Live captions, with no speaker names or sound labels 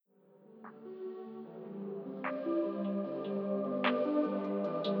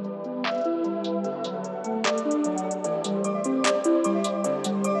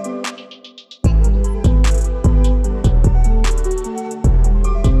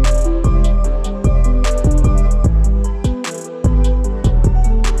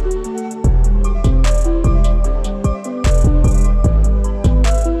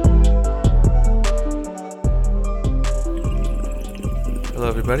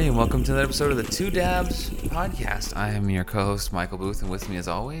everybody, and welcome to another episode of the Two Dabs podcast. I am your co-host, Michael Booth, and with me, as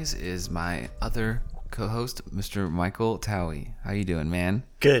always, is my other co-host, Mr. Michael Towie. How you doing, man?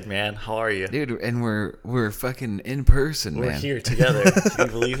 Good, man. How are you? Dude, and we're fucking in person, man. We're here together. Can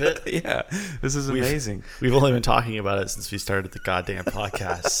you believe it? Yeah, this is amazing. We've only been talking about it since we started the goddamn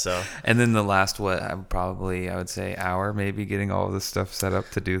podcast, so. And then the last, I would say hour, maybe, getting all this stuff set up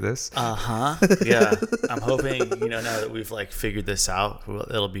to do this. Yeah. I'm hoping, now that we've, figured this out,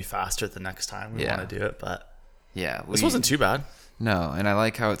 it'll be faster the next time we want to do it, but. Yeah. This wasn't too bad. No, and I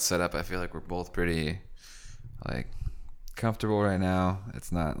like how it's set up. I feel like we're both pretty, comfortable right now.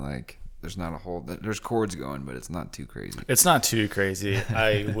 It's not there's not a whole, there's chords going, but it's not too crazy. It's not too crazy.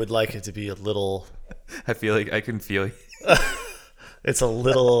 I would like it to be a little. I feel like I can feel you. It's a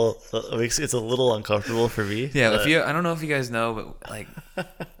little uncomfortable for me. Yeah, I don't know if you guys know, but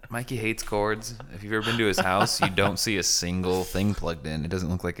Mikey hates chords. If you've ever been to his house, you don't see a single thing plugged in. It doesn't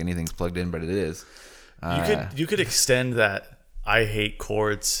look like anything's plugged in, but it is. You could extend that I hate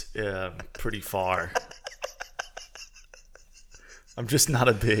chords pretty far. I'm just not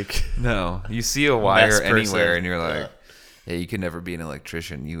a big. No, you see a wire anywhere, and you're like, yeah, you could never be an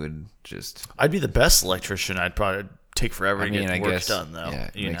electrician. You would just. I'd be the best electrician. I'd probably take forever to get work done, though. Yeah,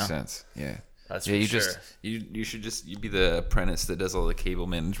 it makes sense. Yeah, that's you sure. You should be the apprentice that does all the cable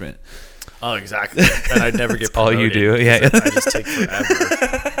management. Oh, exactly. And I'd never get promoted. All you do, yeah. I just take forever,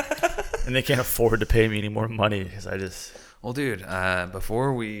 and they can't afford to pay me any more money because I just. Well, dude,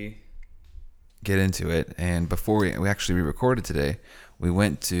 before we get into it, and before we actually re-recorded today, we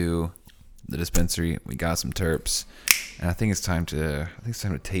went to the dispensary. We got some terps, and I think it's time to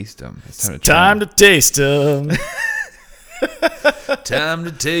taste them. It's time to taste them. Time to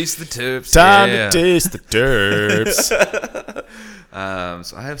taste the terps. Time to taste the terps.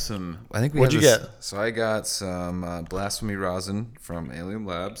 So I have some. I think What'd you get? So I got some blasphemy rosin from Alien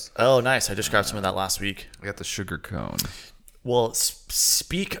Labs. Oh, nice! I just grabbed some of that last week. I got the sugar cone. Well,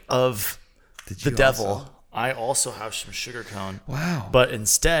 speak of the devil. I also have some sugar cone. Wow! But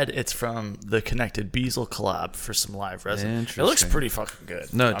instead, it's from the Connected Beazle collab for some live resin. It looks pretty fucking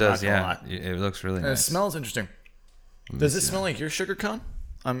good. No, it does. Yeah, it looks really nice. It smells interesting. Does it smell like your sugar cone?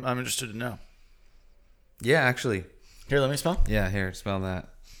 I'm interested to know. Yeah, actually. Here, let me smell. Yeah, here, smell that.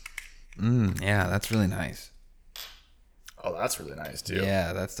 Yeah, that's really nice. Oh, that's really nice too.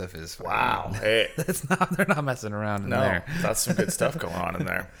 Yeah, that stuff is. Wow. Hey, they're not messing around in there. That's some good stuff going on in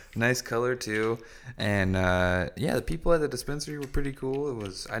there. Nice color too, and the people at the dispensary were pretty cool.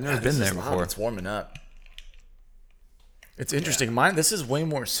 I've never been there before. It's warming up. It's interesting. Mine. This is way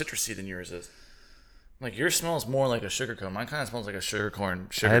more citrusy than yours is. Like yours smells more like a sugar cone. Mine kind of smells like a sugar cone.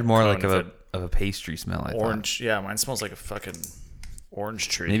 I had more like of a pastry smell. I orange. thought. Yeah, mine smells like a fucking orange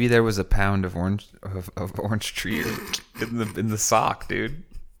tree. Maybe there was a pound of orange tree in the sock, dude.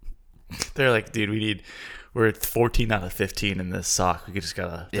 They're like, dude, we're at 14 out of 15 in this sock. We just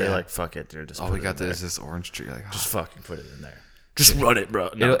gotta. Yeah. They're like, fuck it, dude. Just all we got is this orange tree. Like, just fucking put it in there. Just run it, bro.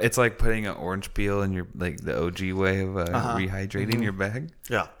 No. It's like putting an orange peel in your the OG way of rehydrating your bag.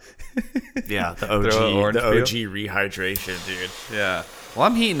 Yeah, yeah, the OG rehydration, dude. Yeah. Well,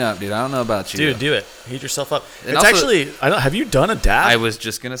 I'm heating up, dude. I don't know about you, dude. Do it. Heat yourself up. And it's actually. Have you done a dab? I was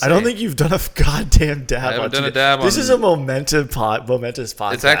just gonna say. I don't think you've done a goddamn dab. I haven't done a dab. This is a momentous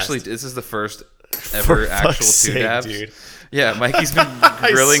podcast. It's actually. This is the first ever actual two dabs, dude. Yeah, Mikey's been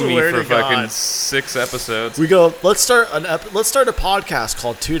grilling me for fucking 6 episodes. We go, let's start a podcast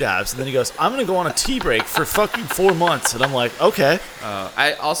called Two Dabs, and then he goes, I'm gonna go on a tea break for fucking 4 months, and I'm like, okay.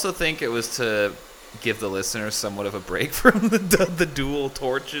 I also think it was to give the listeners somewhat of a break from the dual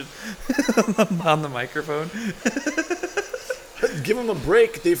torches on the microphone. Give them a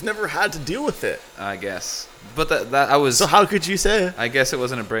break. They've never had to deal with it. I guess, but that I was. So how could you say? I guess it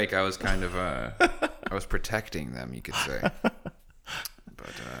wasn't a break. I was kind of I was protecting them, you could say, but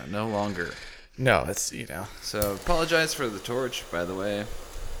no longer. No, it's So apologize for the torch, by the way.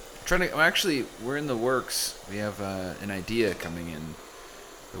 We're in the works. We have an idea coming in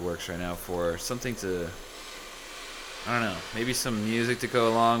the works right now for something to. I don't know, maybe some music to go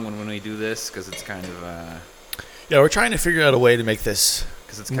along when we do this, because it's kind of. Yeah, we're trying to figure out a way to make this.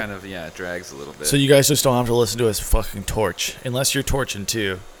 Because it's kind of, it drags a little bit. So you guys just don't have to listen to us fucking torch. Unless you're torching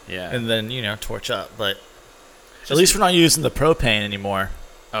too. Yeah. And then, torch up. But at least we're not using the propane anymore.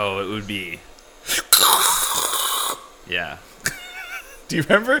 Oh, it would be. Yeah. Do you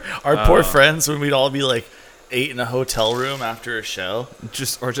remember our poor friends when we'd all be like 8 in a hotel room after a show?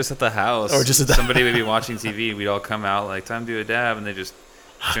 Just at the house. Or just at the Somebody would be watching TV. We'd all come out like, time to do a dab. And they just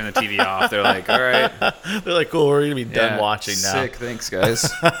turn the TV off. They're like, all right. They're like, cool, we're going to be done watching now. Sick, thanks,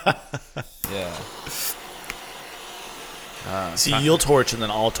 guys. Yeah. See, you'll torch and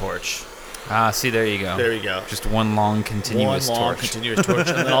then I'll torch. See, there you go. There you go. Just one long continuous torch. Continuous torch,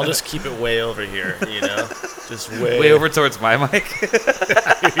 and then I'll just keep it way over here, just way over towards my mic.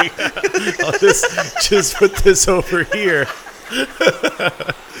 I'll just put this over here.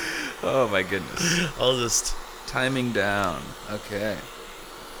 Oh my goodness. I'll just timing down. Okay.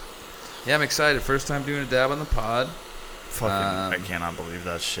 Yeah, I'm excited. First time doing a dab on the pod. I cannot believe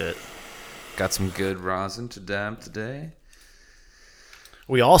that shit. Got some good rosin to dab today.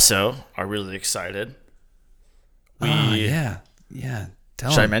 We also are really excited. Yeah.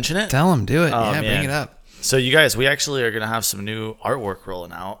 Should I mention it? Tell them, do it. Oh, yeah, man. bring it up. So you guys, we actually are going to have some new artwork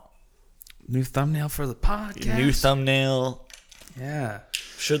rolling out. New thumbnail for the podcast. New thumbnail. Yeah.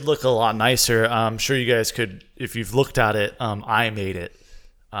 Should look a lot nicer. I'm sure you guys could, if you've looked at it, I made it.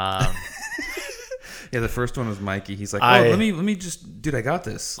 Yeah, the first one was Mikey. He's like, let me just, dude, I got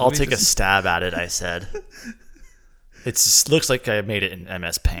this. I'll take a stab at it, I said. It just looks like I made it in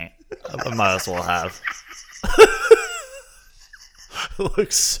MS Paint. I might as well have. It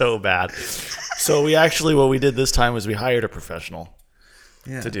looks so bad. So what we did this time was we hired a professional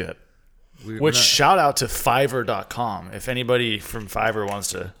to do it. Shout out to Fiverr.com. If anybody from Fiverr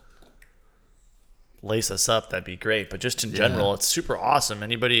wants to lace us up, that'd be great. But just in general, it's super awesome.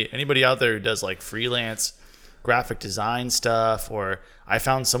 Anybody out there who does like freelance graphic design stuff, or I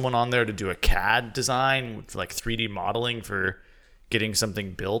found someone on there to do a CAD design with like 3D modeling for getting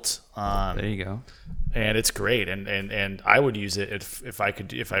something built. There you go. And it's great. And I would use it if I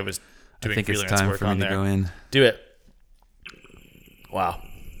was doing freelance work for on me there. To go in. Do it. Wow.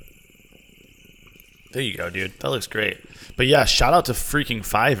 There you go, dude. That looks great. But yeah, shout out to freaking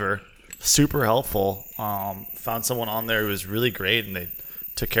Fiverr. Super helpful. Found someone on there who was really great, and they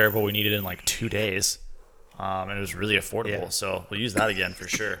took care of what we needed in like 2 days. And it was really affordable. So we'll use that again for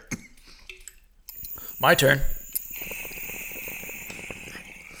sure. My turn.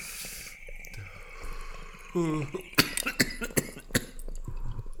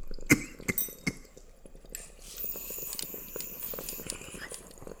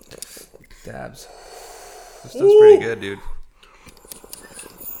 Dabs. This stuff's pretty good, dude.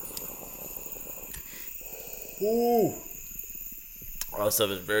 Ooh. All this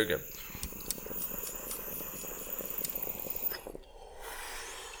stuff is very good.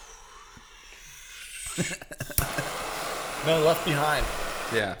 No left behind.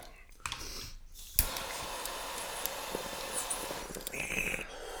 Yeah.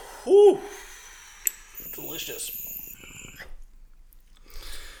 Ooh. Delicious.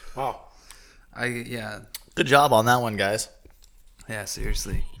 Wow. Good job on that one, guys. Yeah,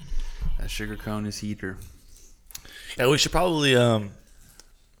 seriously. That sugar cone is heater. Yeah, we should probably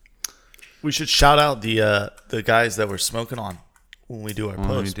we should shout out the guys that we're smoking on when we do our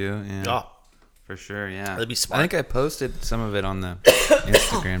post. We do, yeah. Oh, for sure, yeah. That'd be smart. I think I posted some of it on the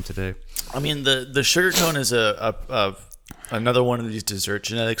Instagram today. I mean, the sugar cone is another one of these dessert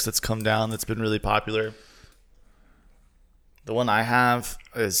genetics that's come down that's been really popular. The one I have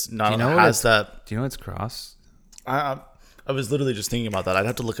is not has that. Do you know it's cross? I was literally just thinking about that. I'd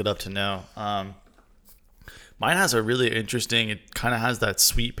have to look it up to know. Mine has a really interesting. It kind of has that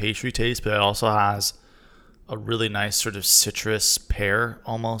sweet pastry taste, but it also has a really nice sort of citrus pear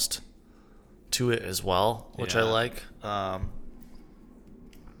almost to it as well, which I like.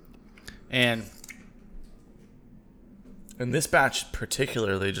 And this batch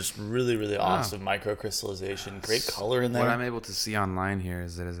particularly, just really, really awesome microcrystallization. Great color in there. What I'm able to see online here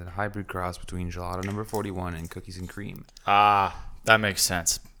is that it's a hybrid cross between Gelato number 41 and Cookies and Cream. That makes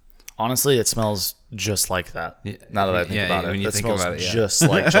sense. Honestly, it smells just like that. Now that I think about it, it smells just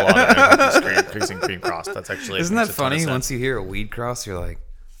like Gelato and Cookies and Cream cross. That's actually isn't that funny? Once you hear a weed cross, you're like,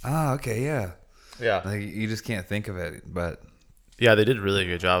 okay, yeah. Like you just can't think of it, but yeah, they did a really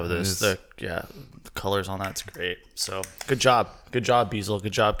good job of this. The colors on that's great. So good job, Beazle.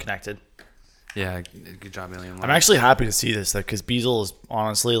 Good job, Connected. Yeah, good job, Alien. I'm actually happy to see this because Beazle is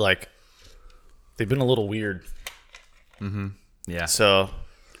honestly like they've been a little weird. Mm-hmm. Yeah. So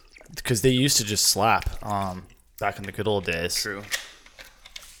because they used to just slap back in the good old days. True.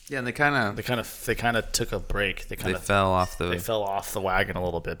 Yeah, and they kind of took a break. They fell off the wagon a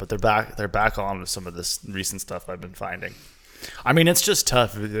little bit, but they're back on with some of this recent stuff I've been finding. I mean, it's just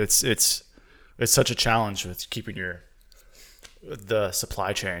tough. It's such a challenge with keeping the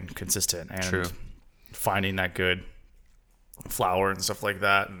supply chain consistent and finding that good flour and stuff like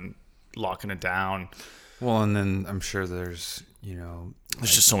that and locking it down. Well, and then I'm sure there's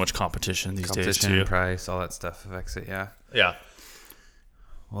just so much competition these days too. Price, all that stuff affects it. Yeah. Yeah.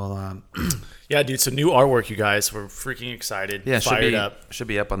 Well, yeah, dude. So new artwork, you guys. We're freaking excited. Yeah, fired up. Should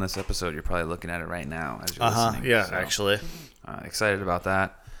be up on this episode. You're probably looking at it right now as you're listening. Yeah, so, actually. Excited about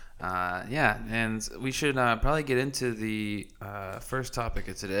that. Yeah, and we should probably get into the first topic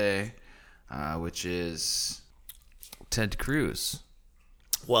of today, which is Ted Cruz.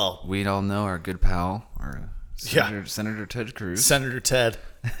 Well, we all know our good pal, Senator Ted Cruz. Senator Ted.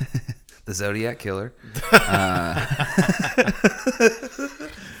 The Zodiac Killer.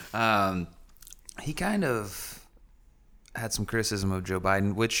 He kind of had some criticism of Joe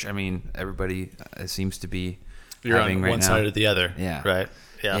Biden, which, I mean, everybody seems to be You're having on right one now. side or the other. Yeah. Right.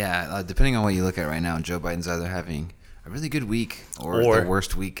 Yeah. Yeah. Depending on what you look at right now, Joe Biden's either having a really good week or the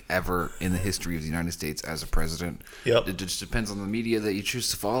worst week ever in the history of the United States as a president. Yep. It just depends on the media that you choose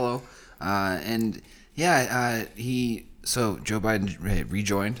to follow. So Joe Biden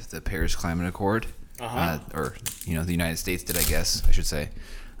rejoined the Paris Climate Accord, or the United States did, I guess I should say,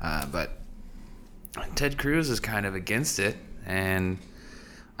 but Ted Cruz is kind of against it, and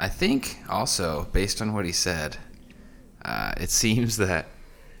I think also based on what he said, it seems that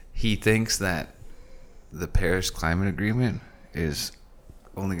he thinks that the Paris Climate Agreement is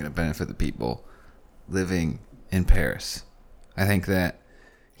only going to benefit the people living in Paris. I think that.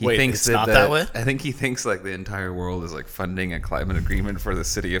 Wait, it's not that way? I think he thinks like the entire world is like funding a climate agreement for the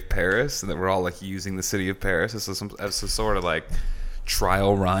city of Paris, and that we're all like using the city of Paris as a sort of like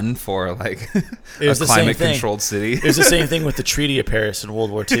trial run for like a climate controlled city. It was the same thing with the Treaty of Paris in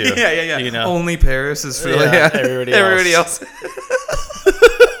World War II. Yeah. Only Paris is really everybody else.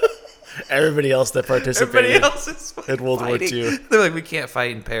 Everybody else that participated in World War II. They're like, we can't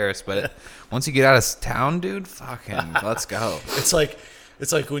fight in Paris, but once you get out of town, dude, fucking let's go.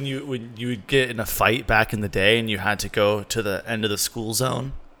 It's like when you would get in a fight back in the day and you had to go to the end of the school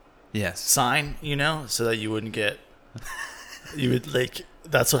zone. Yes. Sign, so that you wouldn't get. You would like.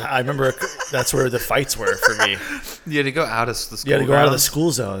 That's what I remember. That's where the fights were for me. You had to go out of the school. You had to go out of the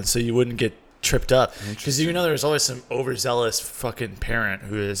school zone so you wouldn't get tripped up. Because there's always some overzealous fucking parent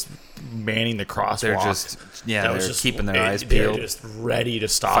who is manning the crosswalk. They're just keeping their eyes peeled. They're just ready to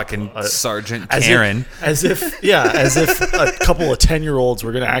stop. Fucking Sergeant Karen. As if a couple of 10-year-olds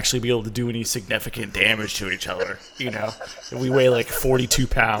were going to actually be able to do any significant damage to each other. We weigh like 42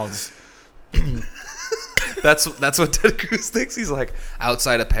 pounds. That's what Ted Cruz thinks. He's like,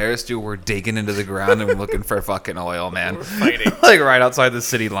 outside of Paris, dude, we're digging into the ground and we're looking for fucking oil, man. We're fighting. Like right outside the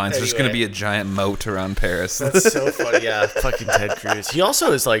city lines. There's going to be a giant moat around Paris. That's so funny. Yeah, fucking Ted Cruz. He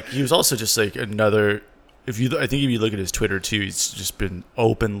was also just like another. I think if you look at his Twitter too, he's just been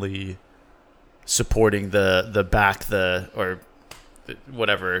openly supporting the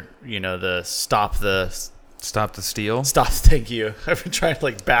Stop the steal. Thank you. I've been trying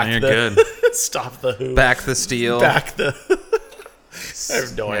to good. Stop the who. Back the steal. I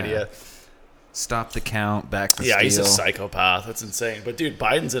have no idea. Stop the count. Back the steal. Yeah, he's a psychopath. That's insane. But dude,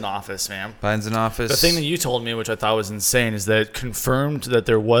 Biden's in office, man. Biden's in office. The thing that you told me, which I thought was insane, is that it confirmed that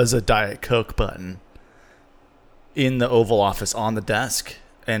there was a Diet Coke button in the Oval Office on the desk,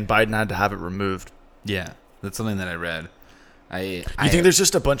 and Biden had to have it removed. Yeah, that's something that I read. You think there's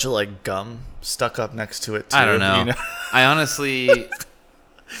just a bunch of like gum stuck up next to it too? I don't know. I honestly,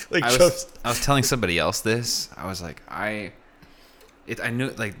 I was telling somebody else this. I was like, I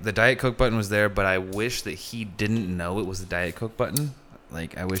knew like the Diet Coke button was there, but I wish that he didn't know it was the Diet Coke button.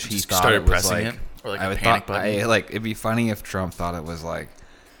 Like I wish he thought started it was pressing like it, or like a panic button. It'd be funny if Trump thought it was like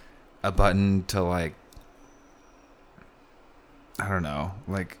a button to like, I don't know,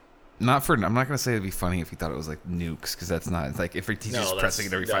 like. I'm not going to say it'd be funny if he thought it was like nukes, because that's not like if he's just pressing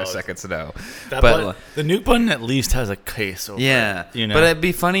it every 5 seconds. No, but the nuke button at least has a case over it. But it'd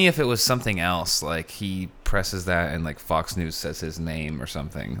be funny if it was something else, like he presses that and like Fox News says his name or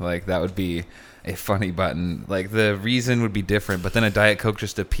something. Like that would be a funny button. Like the reason would be different, but then a Diet Coke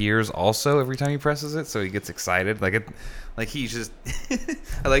just appears also every time he presses it, so he gets excited. Like he's just.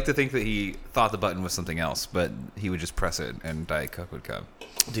 I like to think that he thought the button was something else, but he would just press it and Diet Coke would come.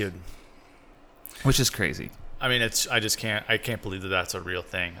 Dude, which is crazy. I mean, I can't believe that that's a real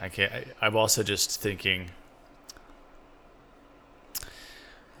thing. I'm also just thinking,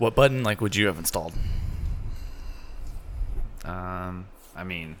 what button would you have installed? I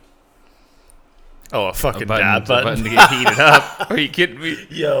mean, a fucking dab button. A button to get heated up. Are you kidding me?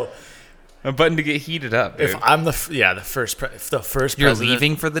 Yo. A button to get heated up, dude. If I'm the first you're president,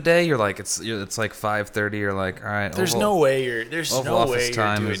 leaving for the day, you're like it's like 5:30. You're like, all right. There's no way you're doing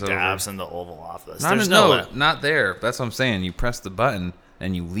dabs in the Oval Office. Not there. That's what I'm saying. You press the button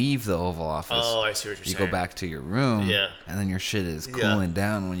and you leave the Oval Office. Oh, I see what you're saying. You go back to your room. Yeah. And then your shit is cooling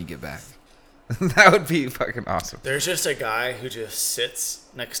down when you get back. That would be fucking awesome. There's just a guy who just sits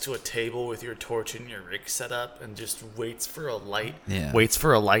next to a table with your torch and your rig set up and just waits for a light. Yeah. Waits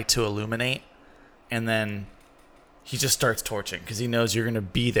for a light to illuminate. And then he just starts torching because he knows you're going to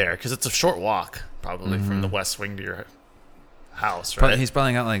be there. Because it's a short walk, probably, from the west wing to your house, right? He's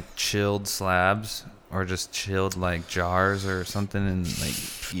probably got like chilled slabs or just chilled like jars or something. And like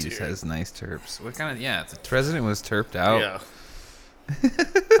he just has nice terps. What kind of, the president was terped out. Yeah.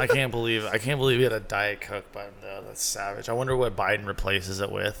 I can't believe he had a Diet Coke by him though. That's savage. I wonder what Biden replaces it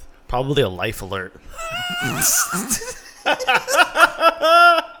with. Probably a Life Alert.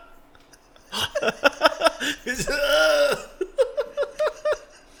 He's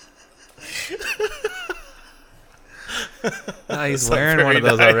wearing one of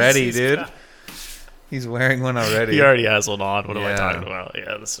those already, dude. He's wearing one already. He already has one on. What am I talking about?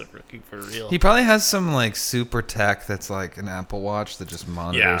 Yeah, this is rookie for real. He probably has some like super tech that's like an Apple Watch that just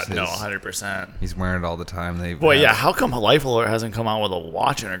monitors his... 100%. He's wearing it all the time. How come Life Alert hasn't come out with a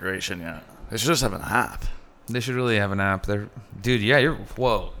watch integration yet? They should just have an app. They should really have an app. Dude,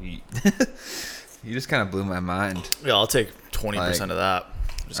 whoa. You just kind of blew my mind. Yeah, I'll take 20% of that.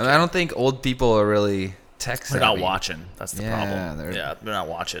 I don't think old people are really... tech savvy. They're not watching. That's the problem. They're not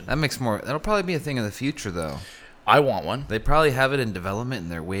watching. That'll probably be a thing in the future, though. I want one. They probably have it in development,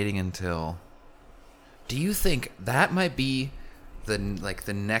 and they're waiting until... Do you think that might be the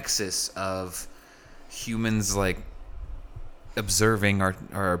nexus of humans, like, observing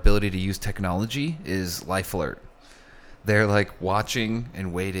our ability to use technology is Life Alert? They're, like, watching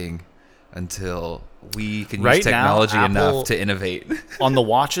and waiting until we can use technology enough to innovate. On the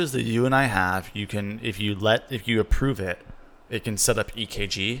watches that you and I have, you can, if you approve it, it can set up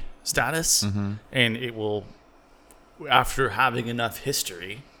EKG status, and it will, after having enough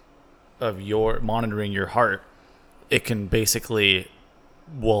history of your monitoring your heart, it can basically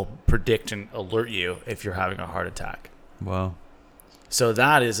predict and alert you if you're having a heart attack. Wow. So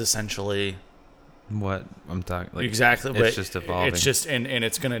that is essentially what I'm talking, like, exactly. It's just evolving. It's just and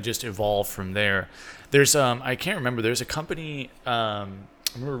it's gonna just evolve from there. There's I can't remember. There's a company. I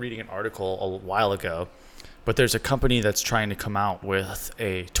remember reading an article a while ago, but there's a company that's trying to come out with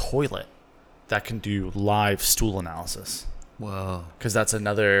a toilet that can do live stool analysis. Whoa! Because that's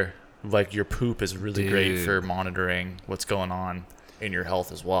another, like, your poop is really great for monitoring what's going on in your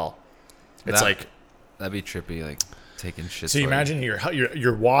health as well. It's that'd be trippy, like. Taking shit. So you imagine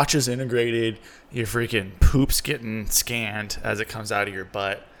your watch is integrated, your freaking poop's getting scanned as it comes out of your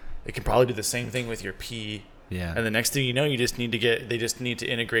butt. It can probably do the same thing with your pee. Yeah. And the next thing you know, they just need to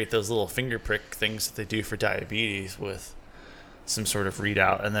integrate those little finger prick things that they do for diabetes with some sort of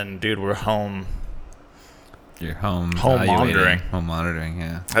readout, and then, dude, we're home. You're home monitoring. Home monitoring,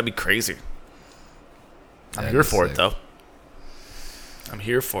 yeah. That'd be crazy. I'm here for it, though. I'm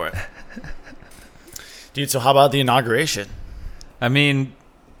here for it. Dude, so how about the inauguration? I mean,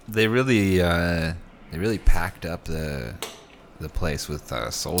 they really packed up the place with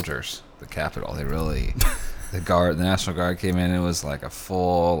soldiers. The Capitol. They really, the National Guard came in. It was like a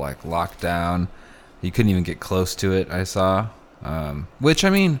full lockdown. You couldn't even get close to it. I saw, which, I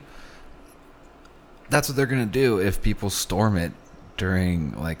mean, that's what they're gonna do if people storm it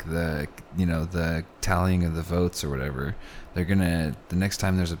during the tallying of the votes or whatever. They're gonna, the next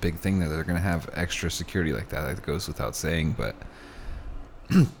time there's a big thing there, they're gonna have extra security like that. That goes without saying, but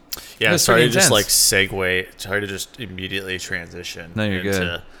yeah, sorry to just segue. Sorry to just immediately transition. No, you're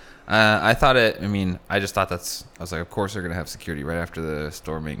good. I thought it. I mean, I just thought I was like, of course they're gonna have security right after the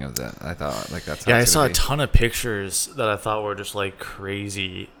storming of that. I thought that's how I saw a ton of pictures that I thought were just like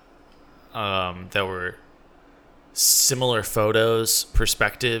crazy. That were similar photos,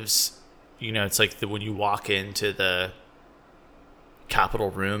 perspectives. It's like when you walk into the Capitol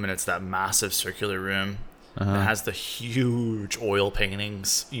room, and it's that massive circular room. It has the huge oil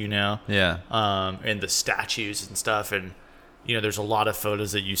paintings, Yeah. And the statues and stuff. And, there's a lot of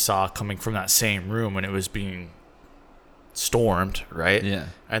photos that you saw coming from that same room when it was being stormed, right? Yeah.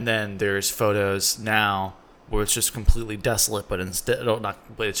 And then there's photos now where it's just completely desolate, but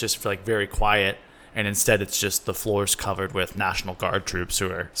it's just like very quiet. And instead it's just the floors covered with National Guard troops who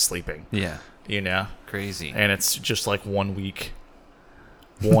are sleeping. Yeah. Crazy. And it's just like 1 week.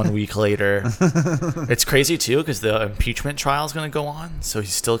 1 week later. It's crazy too because the impeachment trial is going to go on, so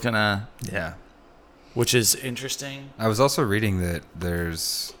he's still going to, which is interesting. I was also reading that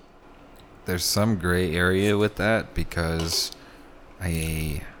there's some gray area with that because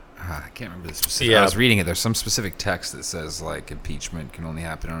I can't remember the specific. I was reading it. There's some specific text that says like impeachment can only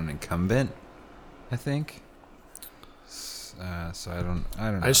happen on an incumbent, I think. So I don't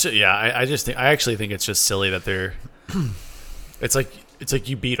know. I actually think it's just silly that they're. It's like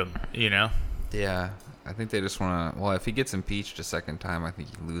you beat them, Yeah, I think they just want to. Well, if he gets impeached a second time, I think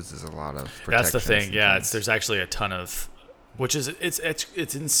he loses a lot of protections. That's the thing. Yeah, there's actually a ton of, which is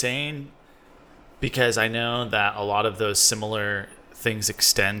it's insane, because I know that a lot of those similar things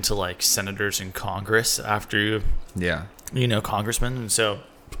extend to like senators in Congress after congressmen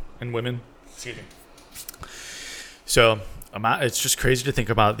and women. Excuse me. So it's just crazy to think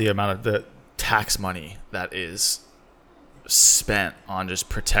about the amount of the tax money that is spent on just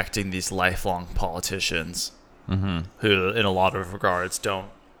protecting these lifelong politicians who in a lot of regards don't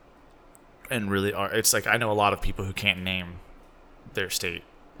and really are. It's like I know a lot of people who can't name their state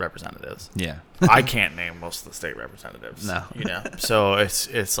representatives. Yeah. I can't name most of the state representatives. No. So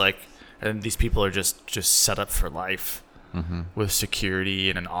it's like, and these people are just set up for life with security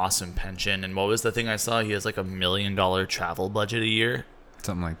and an awesome pension. And what was the thing I saw? He has like $1 million travel budget a year.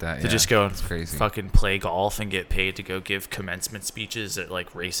 Something like that. To just go and crazy. Fucking play golf and get paid to go give commencement speeches at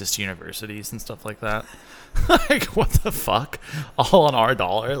like racist universities and stuff like that. Like, what the fuck? All on our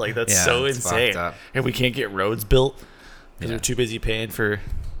dollar? Like, that's so insane. And we can't get roads built because we're too busy paying for.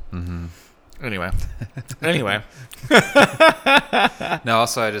 Anyway. No,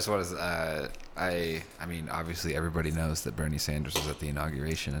 also, I just want to. I mean, obviously, everybody knows that Bernie Sanders was at the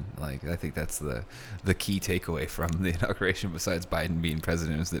inauguration, and like, I think that's the key takeaway from the inauguration. Besides Biden being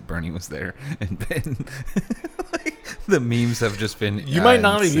president, is that Bernie was there, and like, the memes have just been. You might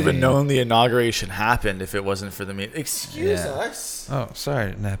not have even known the inauguration happened if it wasn't for the meme. Excuse us. Oh,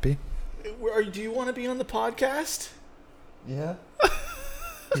 sorry, Nappy. Do you want to be on the podcast? Yeah.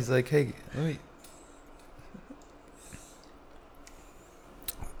 He's like, hey, let me.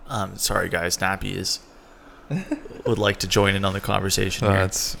 Sorry, guys. Nappy would like to join in on the conversation. Here.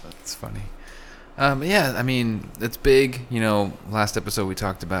 That's funny. Yeah, I mean, it's big. Last episode we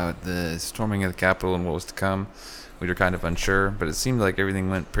talked about the storming of the Capitol and what was to come. We were kind of unsure, but it seemed like everything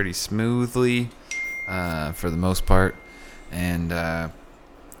went pretty smoothly for the most part. And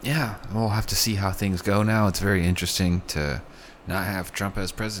yeah, we'll have to see how things go now. It's very interesting to not have Trump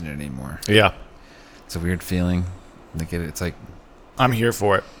as president anymore. Yeah. It's a weird feeling. It's like... I'm here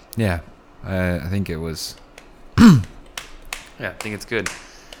for it. Yeah. I think it was... Yeah, I think it's good.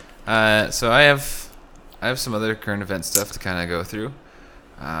 So I have some other current event stuff to kind of go through.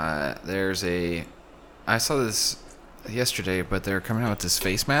 I saw this yesterday, but they're coming out with this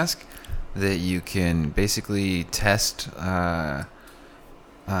face mask that you can basically test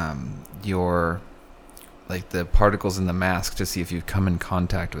your... like the particles in the mask to see if you've come in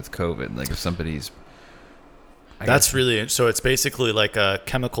contact with COVID. Like if somebody's... That's really... So it's basically like a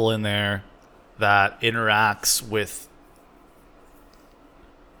chemical in there that interacts with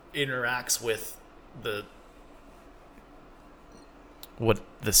the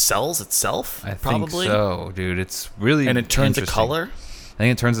cells itself. I probably. think so, dude. It's really and it turns a color. I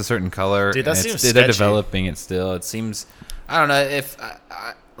think it turns a certain color. Dude, that seems sketchy. They're developing it still. It seems... I don't know if...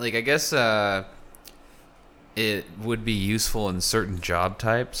 I guess... it would be useful in certain job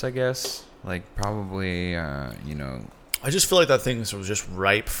types, I guess. Like probably, I just feel like that thing was just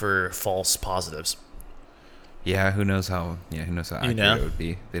ripe for false positives. Yeah, who knows how accurate it would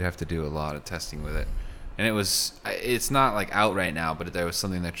be. They'd have to do a lot of testing with it. And it's not like out right now, but there was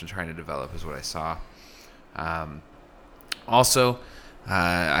something that you're trying to develop is what I saw. Also,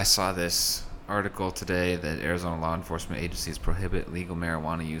 I saw this article today that Arizona law enforcement agencies prohibit legal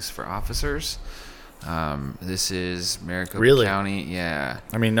marijuana use for officers. This is Maricopa County. Yeah.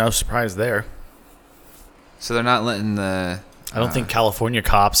 I mean, no surprise there. So they're not letting the... I don't think California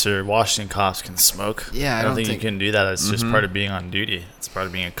cops or Washington cops can smoke. Yeah, I don't think you can do that. It's just part of being on duty. It's part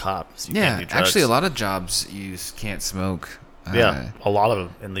of being a cop. So you can't do drugs. Actually, a lot of jobs you can't smoke. Yeah, a lot of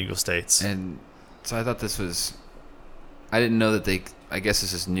them in legal states. And so I thought this was... I didn't know that they... I guess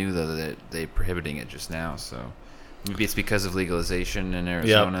this is new, though, that they're prohibiting it just now, so... Maybe it's because of legalization in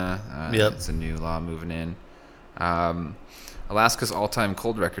Arizona. Yep. It's a new law moving in. Alaska's all-time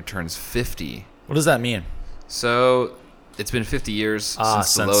cold record turns 50. What does that mean? So it's been 50 years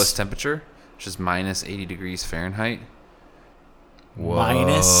since the lowest temperature, which is minus 80 degrees Fahrenheit. Whoa.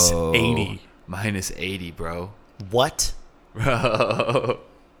 Minus 80. Minus 80, bro. What? Bro.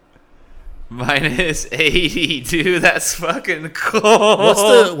 Minus 80, dude. That's fucking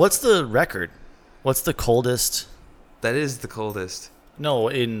cold. What's the record? What's the coldest... That is the coldest. No,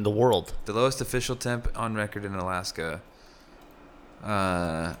 in the world. The lowest official temp on record in Alaska.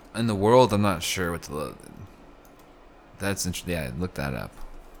 In the world, I'm not sure what the... That's interesting. Yeah, look that up.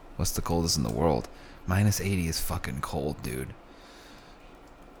 What's the coldest in the world? Minus 80 is fucking cold, dude.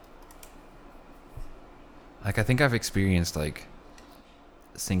 Like, I think I've experienced, like,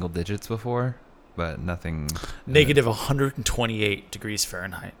 single digits before, but nothing... Negative 128 degrees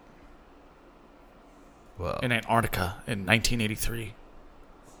Fahrenheit. Whoa. in Antarctica in 1983.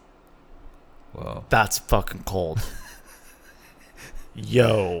 Whoa. That's fucking cold.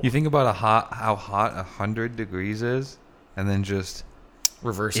 Yo. You think about how hot 100 degrees is, and then just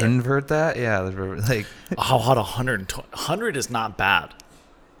invert that? Yeah, like how hot 100 is not bad.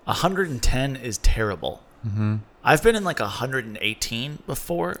 110 is terrible. Mm-hmm. I've been in like 118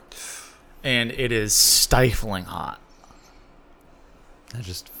 before, and it is stifling hot.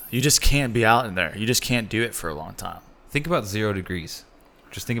 You just can't be out in there. You just can't do it for a long time. Think about 0 degrees.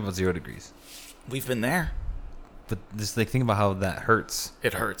 Just think about 0 degrees. We've been there. But just like think about how that hurts.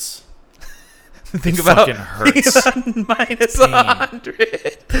 It hurts. Think it about fucking hurts. minus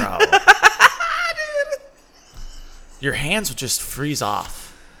 100. Bro. Your hands would just freeze off.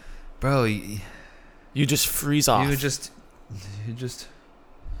 Bro, you just freeze off. You just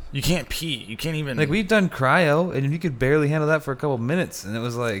you can't pee. You can't even, like, we've done cryo, and you could barely handle that for a couple minutes, and it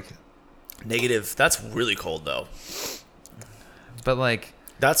was like negative. That's really cold though. But like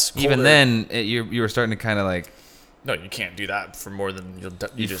that's colder. Even then you were starting to kind of like, no, you can't do that for more than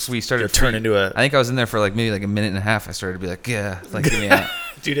we started to turn into a. I think I was in there for like maybe like a minute and a half. I started to be like, yeah, like get me out.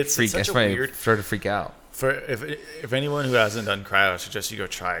 Dude, it's such a weird. Started to freak out. For if anyone who hasn't done cryo, I suggest you go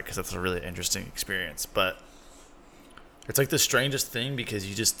try it because that's a really interesting experience. But it's like the strangest thing because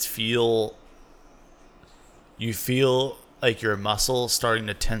you just feel like your muscle starting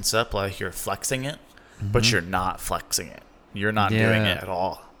to tense up, like you're flexing it, but you're not flexing it. You're not doing it at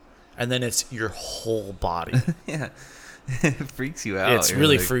all. And then it's your whole body. Yeah. It freaks you out. It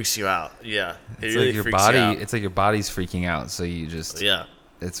really freaks you out. Yeah. It's really like your body. It's like your body's freaking out. So you just. Yeah.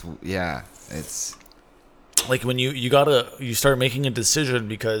 It's like when you start making a decision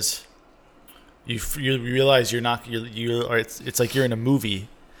because you realize it's like you're in a movie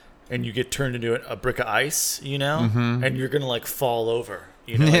and you get turned into a brick of ice, and you're gonna like fall over.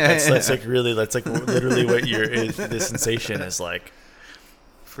 That's like literally what the sensation is like.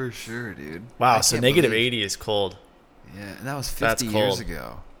 For sure, dude. Wow, so negative 80 is cold. Yeah, and that was 50 years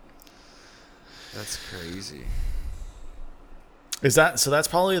ago. That's crazy. That's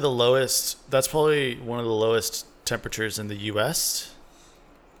probably the lowest. That's probably one of the lowest temperatures in the U.S.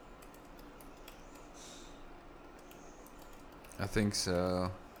 I think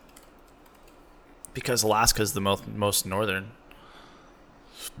so. Because Alaska's the most northern.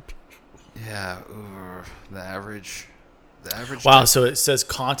 Yeah, the average. Wow, so it says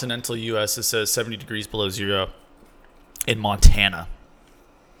continental U.S. It says 70 degrees below zero in Montana.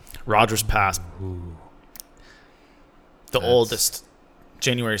 Rogers Pass. Ooh. The oldest,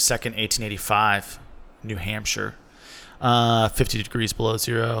 January 2nd, 1885, New Hampshire. 50 degrees below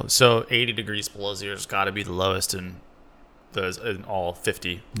zero. So 80 degrees below zero has got to be the lowest in all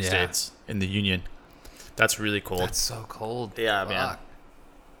 50 states in the Union. That's really cold. That's so cold. Yeah, Fuck. man.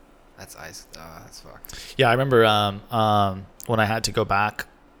 That's ice. Oh, that's fucked. Yeah, I remember when I had to go back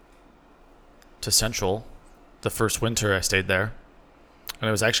to Central, the first winter I stayed there. And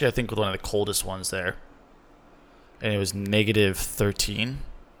it was actually, I think, one of the coldest ones there. And it was negative 13.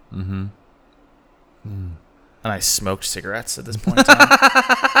 Mm-hmm. And I smoked cigarettes at this point in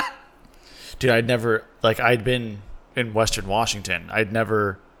time. Dude, I'd been in Western Washington.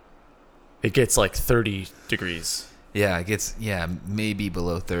 It gets like 30 degrees. Yeah, it gets, maybe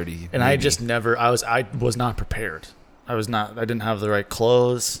below 30. And I just never, I was not prepared. I didn't have the right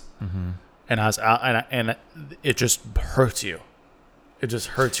clothes. Mm-hmm. And I was out, and it just hurts you. It just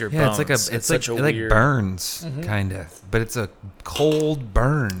hurts your bones. It like burns, kind of. But it's a cold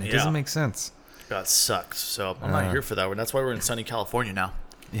burn. It doesn't make sense. That sucks. So I'm not here for that one. That's why we're in sunny California now.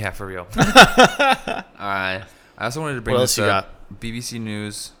 Yeah, for real. All right. I also wanted to bring this up. BBC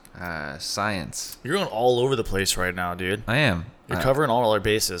News, science. You're going all over the place right now, dude. I am. You're covering all our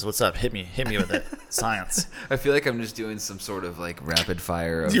bases. What's up? Hit me with it. Science. I feel like I'm just doing some sort of like rapid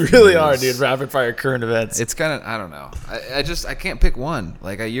fire. You really are, dude. Rapid fire current events. It's kind of, I don't know. I can't pick one.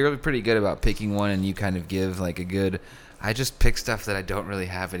 Like you're pretty good about picking one, and you kind of give like a good. I just pick stuff that I don't really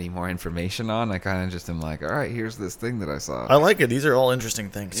have any more information on. I kind of just am like, all right, here's this thing that I saw. I like it. These are all interesting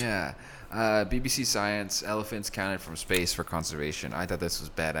things. Yeah. BBC Science, elephants counted from space for conservation. I thought this was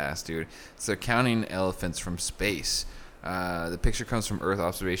badass, dude. So counting elephants from space. The picture comes from Earth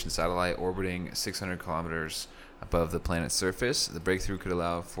observation satellite orbiting 600 kilometers above the planet's surface. The breakthrough could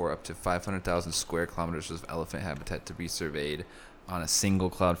allow for up to 500,000 square kilometers of elephant habitat to be surveyed on a single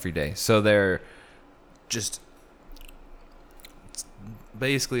cloud-free day. So they're just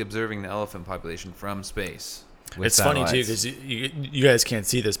basically observing the elephant population from space. It's satellites. Funny too because you guys can't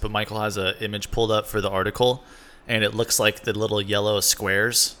see this, but Michael has an image pulled up for the article, and it looks like the little yellow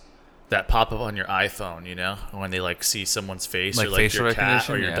squares that pop up on your iPhone, when they like see someone's face like or like facial your cat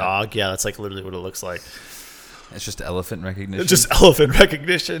recognition or your dog. Yeah, that's like literally what it looks like. It's just elephant recognition. It's just elephant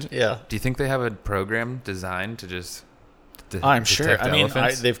recognition. Yeah. Do you think they have a program designed to just? I'm sure. I mean,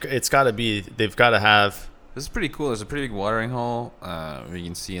 they've got to have. This is pretty cool. There's a pretty big watering hole. You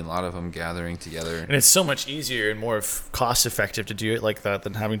can see a lot of them gathering together. And it's so much easier and more cost effective to do it like that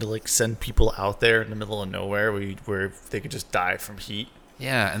than having to like send people out there in the middle of nowhere where they could just die from heat.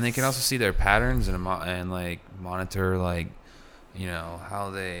 Yeah, and they can also see their patterns and like monitor like,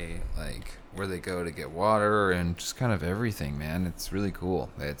 how they like where they go to get water and just kind of everything, man. It's really cool.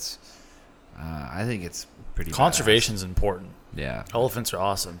 It's I think it's pretty Conservation's important. Yeah. Elephants are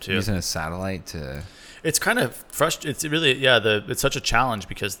awesome too. Using a satellite to It's kind of frustrating. It's really it's such a challenge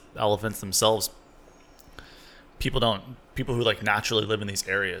because elephants themselves, people who like naturally live in these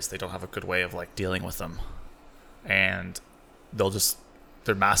areas, they don't have a good way of like dealing with them. And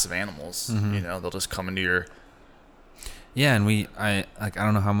they're massive animals, they'll just come into your. Yeah, and I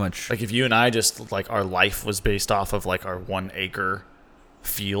don't know how much. Like if you and I just like our life was based off of like our 1 acre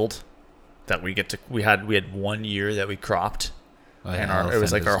field that we had 1 year that we cropped, and it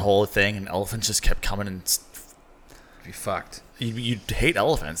was like our whole thing, and elephants just kept coming and. Be fucked. You'd hate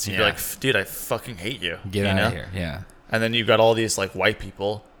elephants. You'd be like, dude, I fucking hate you. Get out of here. Yeah. And then you've got all these like white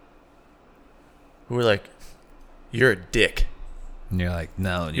people who are like, you're a dick. And you're like,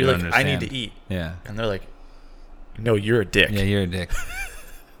 no, you you're don't like, understand. I need to eat. Yeah. And they're like, no, you're a dick. Yeah, you're a dick.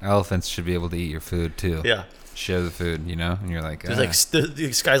 Elephants should be able to eat your food too. Yeah. Share the food, And you're like, like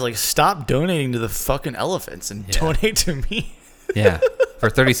these guys like, stop donating to the fucking elephants and donate to me. Yeah. For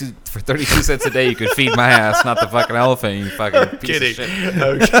 32 cents a day, you could feed my ass, not the fucking elephant, you fucking piece of shit.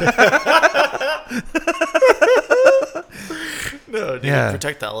 No, dude,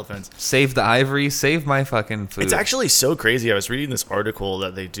 protect the elephants. Save the ivory, save my fucking food. It's actually so crazy. I was reading this article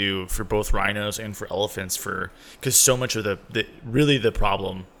that they do for both rhinos and for elephants because so much of the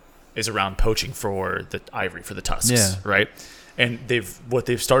problem is around poaching for the ivory, for the tusks, right? And what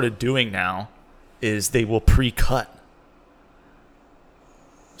they've started doing now is they will pre-cut.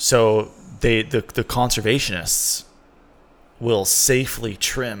 So the conservationists will safely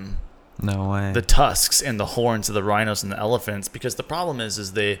trim the tusks and the horns of the rhinos and the elephants, because the problem is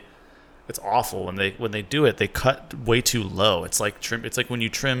it's awful when they do it, they cut way too low. It's like when you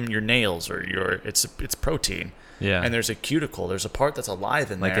trim your nails or it's protein. Yeah. And there's a cuticle. There's a part that's alive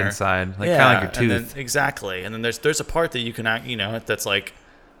in like there. Like inside. Like kind of like your tooth. Exactly. And then there's a part that you can that's like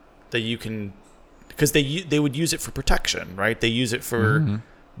that you can, because they would use it for protection, right? They use it for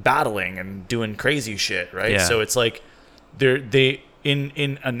battling and doing crazy shit, right? Yeah. So it's like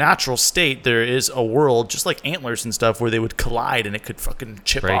in a natural state, there is a world just like antlers and stuff where they would collide and it could fucking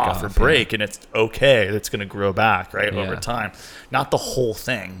chip off or break, and it's okay. It's going to grow back, right, over time. Not the whole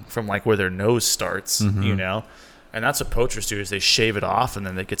thing from like where their nose starts, And that's what poachers do, is they shave it off, and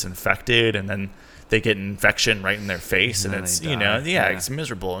then it gets infected, and then they get an infection right in their face, and it's it's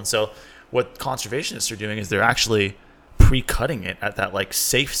miserable. And so what conservationists are doing is they're actually pre-cutting it at that like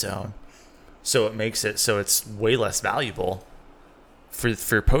safe zone, so it makes it so it's way less valuable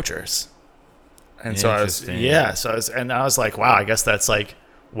for poachers. And so I was like, wow, I guess that's like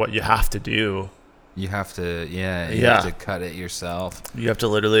what you have to do. You have to, you have to cut it yourself. You have to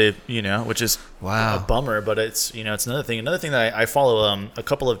literally, which is a bummer, but it's, it's another thing. Another thing that I follow a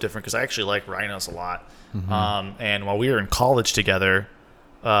couple of different, because I actually like rhinos a lot. And while we were in college together,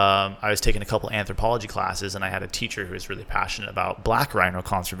 I was taking a couple anthropology classes, and I had a teacher who was really passionate about black rhino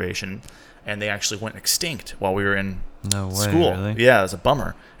conservation, and they actually went extinct while we were in school. Really? Yeah, it was a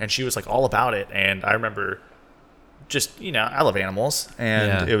bummer. And she was like all about it. And I remember just, I love animals,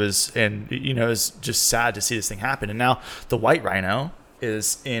 and it was just sad to see this thing happen. And now the white rhino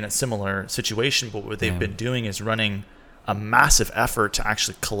is in a similar situation, but what they've been doing is running a massive effort to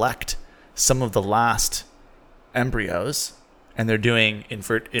actually collect some of the last embryos, and they're doing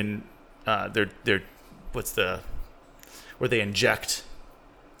where they inject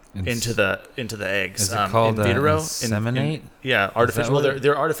into the eggs. Is it called in vitro inseminate? Artificial. Well,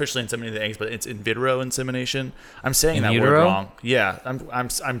 they're artificially inseminating the eggs, but it's in vitro insemination. I'm saying that word wrong. Yeah, I'm.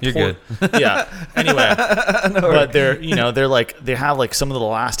 You're good. Yeah. Anyway, but they're like, they have like some of the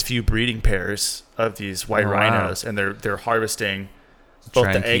last few breeding pairs of these white rhinos, and they're harvesting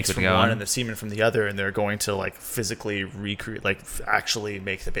both the eggs from one and the semen from the other, and they're going to like physically recreate, like actually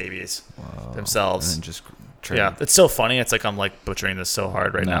make the babies themselves. And then just it's so funny. It's like I'm like butchering this so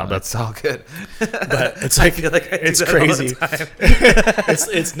hard now, but it's all good. But it's like it's crazy.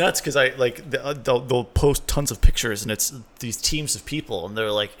 It's nuts, because I like they'll post tons of pictures, and it's these teams of people, and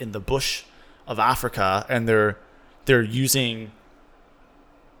they're like in the bush of Africa, and they're using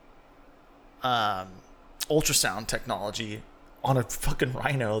ultrasound technology on a fucking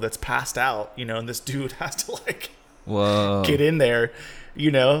rhino that's passed out, and this dude has to whoa, get in there,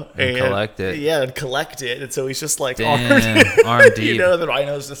 and collect it. Yeah, and collect it. And so he's just like arm deep. The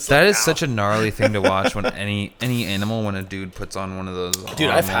rhino's just that is such a gnarly thing to watch when any animal, when a dude puts on one of those. Dude,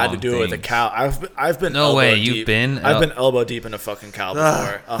 I've had to do it with a cow. I've been no way deep. You've been. I've been elbow deep in a fucking cow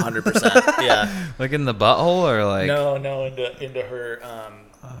before. 100%. Yeah. Like in the butthole or like. No, into her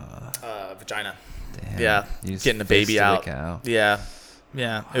vagina. Damn. Yeah, getting a baby out. Yeah.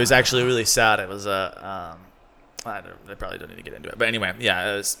 It was actually really sad. It was I probably don't need to get into it, but anyway,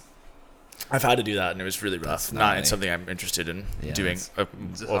 yeah, I've had to do that, and it was really rough. Not something I'm interested in doing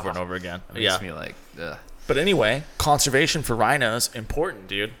over and over again. It makes me like. Ugh. But anyway, conservation for rhinos important,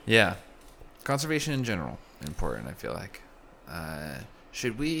 dude. Yeah, conservation in general important. I feel like.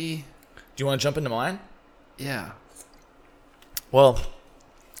 Should we? Do you want to jump into mine? Yeah. Well,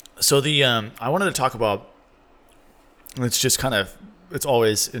 so I wanted to talk about. It's just kind of. It's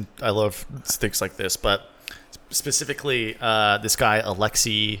always. I love things like this, but. Specifically, this guy,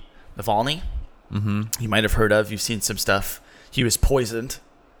 Alexei Navalny, you might have heard of. You've seen some stuff. He was poisoned.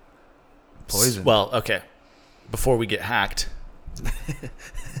 Well, okay. Before we get hacked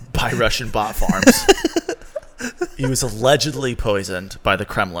by Russian bot farms, he was allegedly poisoned by the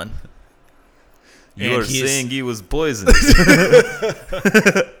Kremlin. You are saying he was poisoned.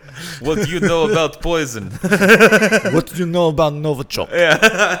 What do you know about poison? What do you know about Novichok?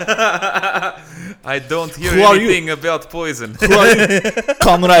 Yeah. I don't hear anything about poison. Who are you?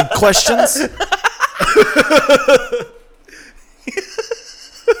 Comrade questions?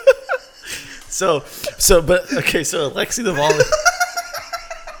 So Alexei Navalny.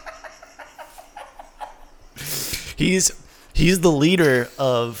 He's the leader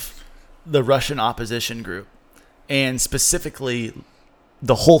of the Russian opposition group, and specifically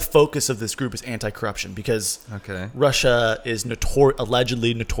the whole focus of this group is anti-corruption because Russia is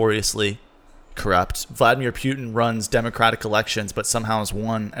allegedly notoriously corrupt. Vladimir Putin runs democratic elections, but somehow has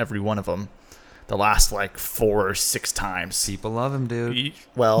won every one of them the last 4 or 6 times. People love him, dude.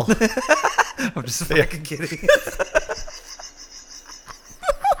 Well, I'm just fucking kidding.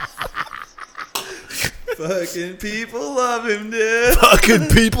 Fucking people love him, dude. Fucking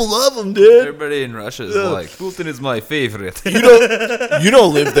people love him, dude. Everybody in Russia is like, Putin is my favorite. You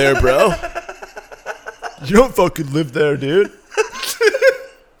don't live there, bro. You don't fucking live there, dude.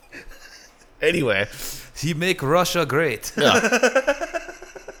 Anyway. He make Russia great. Yeah.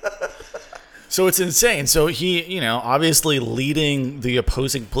 So it's insane. So he, obviously leading the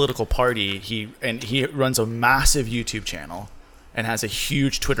opposing political party, he runs a massive YouTube channel. And has a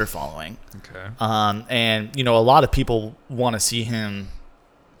huge Twitter following. Okay. And a lot of people want to see him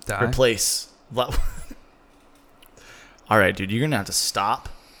replace. All right, dude, you're gonna have to stop.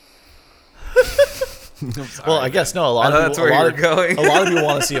 Well, I guess no. A lot of people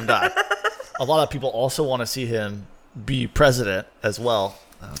want to see him die. A lot of people also want to see him be president as well.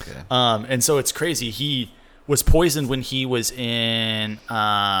 Okay. And so it's crazy. He was poisoned when he was in.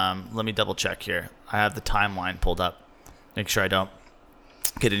 Let me double check here. I have the timeline pulled up. Make sure I don't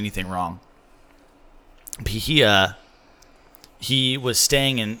get anything wrong. He was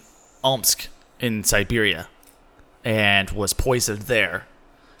staying in Omsk in Siberia and was poisoned there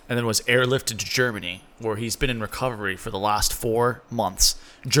and then was airlifted to Germany where he's been in recovery for the last 4 months.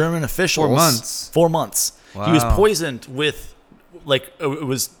 German officials... 4 months? 4 months. Wow. He was poisoned with...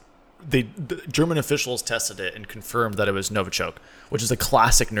 the German officials tested it and confirmed that it was Novichok, which is a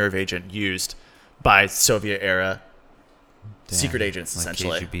classic nerve agent used by Soviet-era secret agents,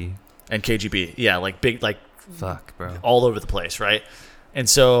 essentially. KGB. And KGB. Yeah, big, fuck, bro. All over the place, right? And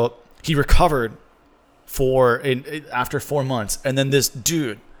so he recovered after 4 months. And then this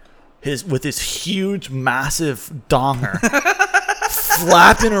dude, with his huge, massive donger,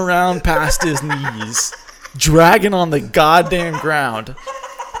 flapping around past his knees, dragging on the goddamn ground,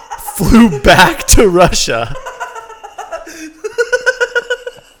 flew back to Russia.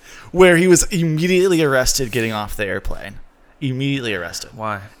 Where he was immediately arrested getting off the airplane. Immediately arrested.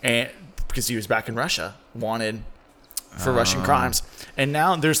 Why? And because he was back in Russia, wanted for Russian crimes. And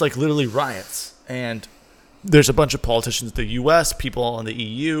now there's literally riots. And there's a bunch of politicians, the U.S., people in the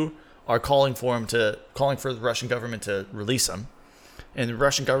EU are calling for the Russian government to release him. And the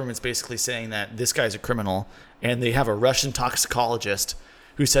Russian government's basically saying that this guy's a criminal. And they have a Russian toxicologist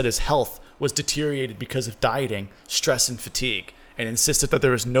who said his health was deteriorated because of dieting, stress, and fatigue. And insisted that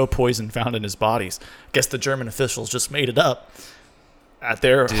there was no poison found in his bodies. Guess the German officials just made it up at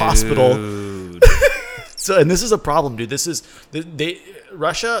their hospital. And this is a problem, dude.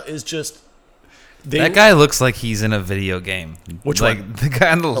 Russia is just That guy looks like he's in a video game. Which one? The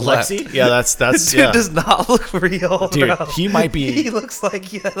guy on the Alexei? left. Yeah, that's Dude does not look real. Dude, bro. he might be. He looks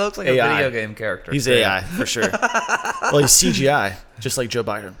like AI. a video game character. He's AI for sure. Well, he's CGI, just like Joe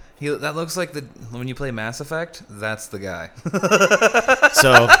Biden. That looks like when you play Mass Effect. That's the guy.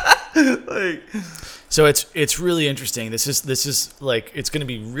 So it's really interesting. This is like, it's going to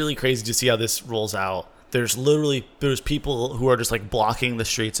be really crazy to see how this rolls out. There's people who are just like blocking the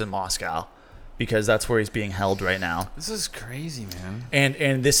streets in Moscow because that's where he's being held right now. This is crazy, man.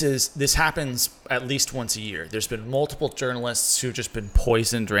 And this happens at least once a year. There's been multiple journalists who've just been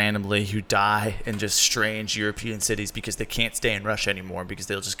poisoned randomly, who die in just strange European cities because they can't stay in Russia anymore because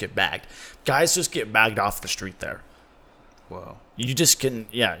they'll just get bagged. Guys just get bagged off the street there. Whoa. You just can't.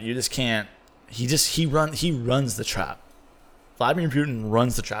 He runs the trap. Vladimir Putin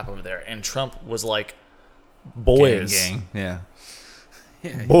runs the trap over there, and Trump was like, boys, gang. Yeah,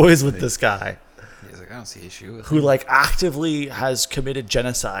 boys with this guy. He's like, I don't see issue with who like actively has committed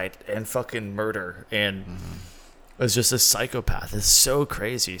genocide and fucking murder and is just a psychopath. It's so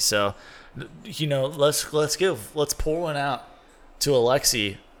crazy. So, let's pour one out to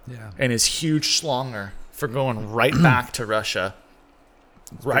Alexei and his huge schlonger for going right back to Russia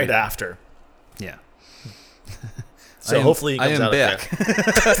right after. Yeah. So hopefully he comes out back.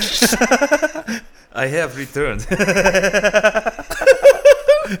 I have returned.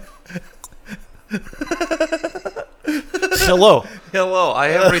 Hello, I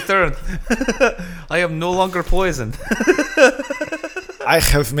have returned. I am no longer poisoned. I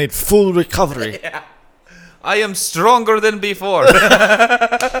have made full recovery. Yeah. I am stronger than before. I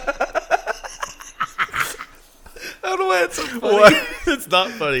don't know why it's so funny. What? It's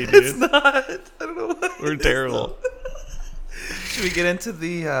not funny, dude. It's not. I don't know why. We're terrible. Should we get into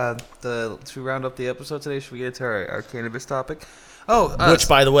should we round up the episode today? Should we get into our cannabis topic? Oh, which,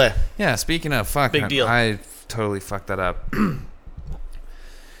 by the way, yeah. Speaking of, big deal. I totally fucked that up.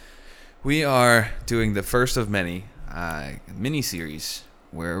 We are doing the first of many mini-series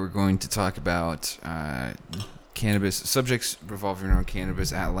where we're going to talk about cannabis subjects revolving around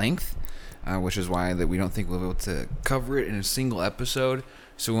cannabis at length, which is why that we don't think we'll be able to cover it in a single episode.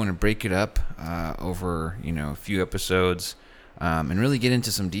 So we want to break it up over a few episodes and really get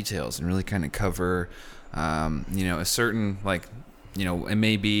into some details and really kind of cover a certain it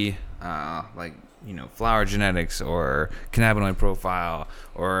may be flower genetics or cannabinoid profile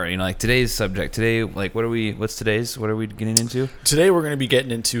or like today's subject. Today, what are we getting into? Today we're going to be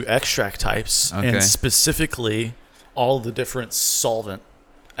getting into extract types and specifically all the different solvent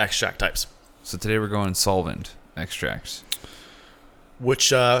extract types. So today we're going solvent extracts. Which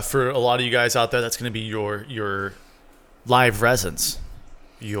for a lot of you guys out there, that's going to be your live resins,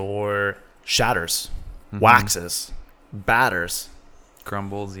 your shatters, waxes, batters,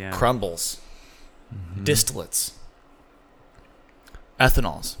 crumbles, distillates,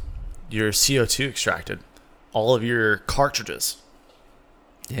 ethanols, your CO2 extracted, all of your cartridges.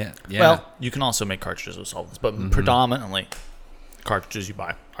 Yeah. Well, you can also make cartridges with solvents, but predominantly cartridges you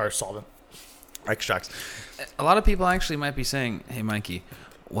buy are solvent extracts. A lot of people actually might be saying, "Hey, Mikey,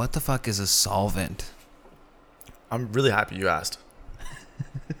 what the fuck is a solvent?" I'm really happy you asked.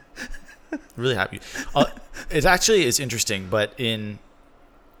 Really happy. It actually is interesting, but in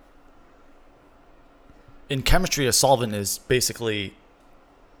chemistry, a solvent is basically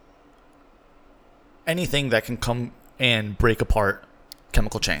anything that can come and break apart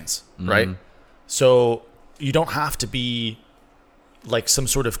chemical chains, right? So you don't have to be like some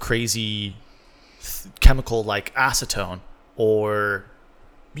sort of crazy chemical like acetone or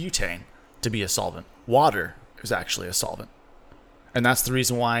butane to be a solvent. Water is actually a solvent. And that's the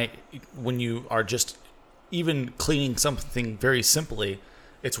reason why when you are just even cleaning something very simply,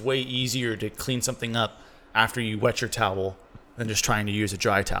 it's way easier to clean something up after you wet your towel than just trying to use a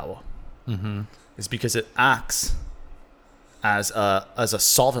dry towel. It's because it acts as a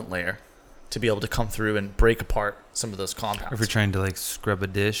solvent layer to be able to come through and break apart some of those compounds. Or if you're trying to scrub a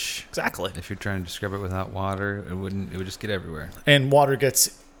dish. Exactly. If you're trying to scrub it without water, it would just get everywhere. And water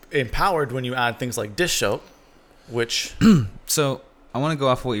gets empowered when you add things like dish soap, which... So I want to go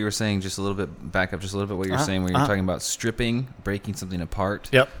off what you were saying just a little bit, back up just a little bit what you were saying where you're talking about stripping, breaking something apart.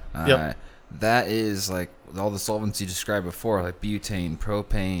 Yep. That is like all the solvents you described before, like butane,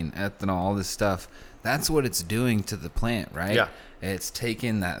 propane, ethanol, all this stuff. That's what it's doing to the plant, right? Yeah. It's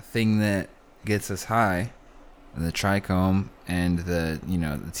taking that thing that gets us high, the trichome and the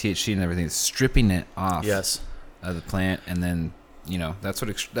the THC and everything, it's stripping it off of the plant, and then that's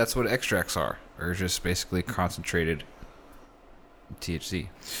what extracts are, or just basically concentrated THC.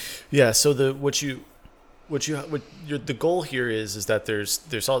 Yeah. So the goal here is that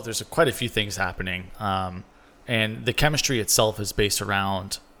there's quite a few things happening, and the chemistry itself is based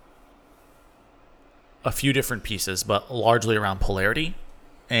around a few different pieces, but largely around polarity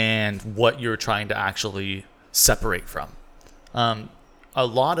and what you're trying to actually separate from. A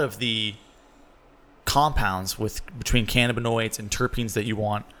lot of the compounds between cannabinoids and terpenes that you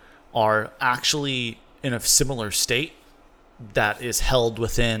want are actually in a similar state that is held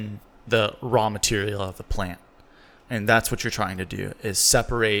within the raw material of the plant. And that's what you're trying to do, is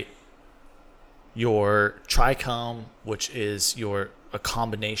separate your trichome, which is a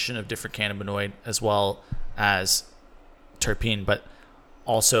combination of different cannabinoid as well as terpene, but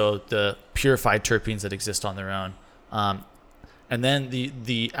also the purified terpenes that exist on their own. And then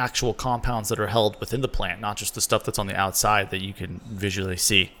the actual compounds that are held within the plant, not just the stuff that's on the outside that you can visually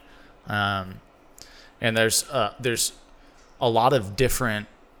see. And there's a lot of different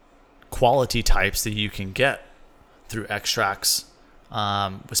quality types that you can get through extracts,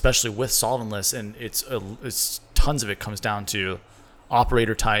 especially with solventless, and it's tons of it comes down to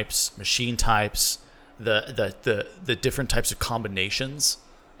operator types, machine types, the different types of combinations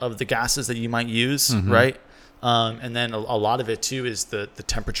of the gases that you might use, right? And then a lot of it too is the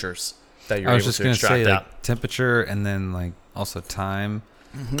temperatures that you're able to extract out. Like temperature, and then like also time.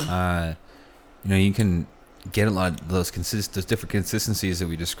 You can get a lot of those different consistencies that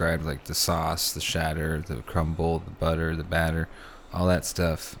we described, like the sauce, the shatter, the crumble, the butter, the batter, all that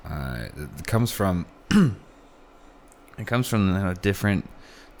stuff. It comes from different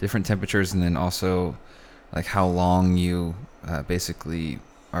temperatures, and then also like how long you basically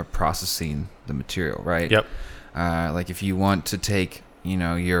are processing the material, right? Yep. Like if you want to take,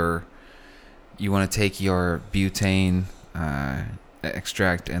 your butane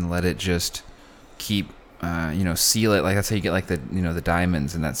extract and let it just keep, seal it. Like that's how you get like the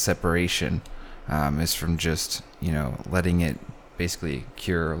diamonds, and that separation is from just, letting it basically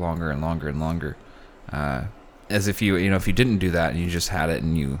cure longer and longer and longer. As if if you didn't do that and you just had it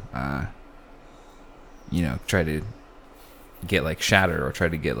and you try to get like shatter or try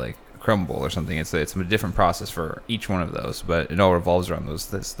to get like crumble or something, it's a different process for each one of those, but it all revolves around those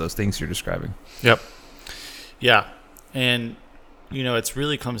things you're describing. Yep. Yeah. And it's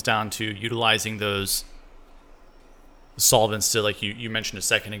really comes down to utilizing those solvents to, like you mentioned a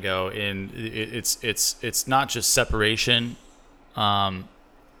second ago, and it's not just separation and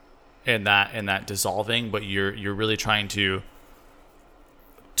that dissolving, but you're really trying to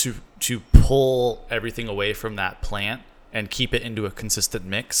pull everything away from that plant and keep it into a consistent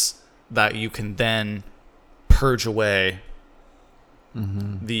mix that you can then purge away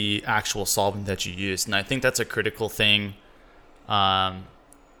the actual solvent that you use. And I think that's a critical thing that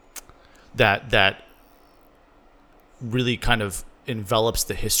really kind of envelops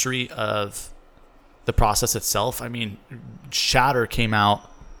the history of the process itself. I mean, shatter came out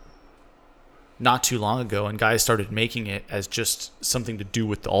not too long ago, and guys started making it as just something to do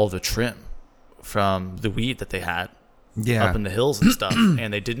with all the trim from the weed that they had up in the hills and stuff.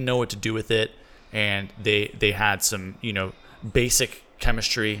 And they didn't know what to do with it, and they had some basic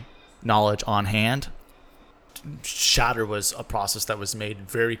chemistry knowledge on hand. Shatter was a process that was made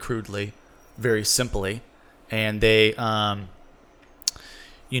very crudely, very simply, and they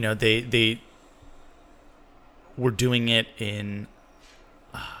were doing it in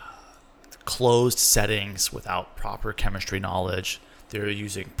closed settings without proper chemistry knowledge. They're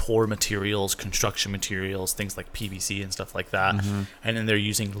using poor materials, construction materials, things like PVC and stuff like that. And then they're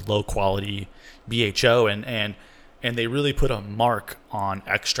using low quality BHO, and they really put a mark on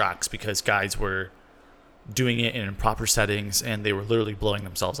extracts because guys were doing it in improper settings, and they were literally blowing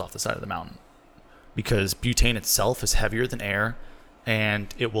themselves off the side of the mountain, because butane itself is heavier than air,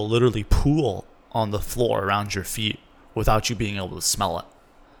 and it will literally pool on the floor around your feet without you being able to smell it.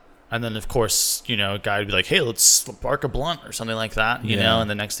 And then, of course, a guy would be like, hey, let's spark a blunt or something like that, you know, and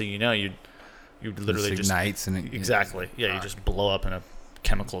the next thing you know, you'd literally just ignites and it, exactly. Yeah, you just blow up in a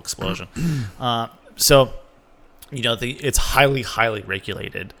chemical explosion. So, it's highly, highly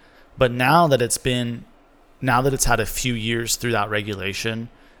regulated. But now that it's had a few years through that regulation,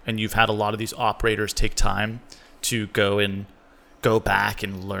 and you've had a lot of these operators take time to go back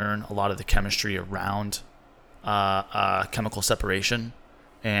and learn a lot of the chemistry around chemical separation,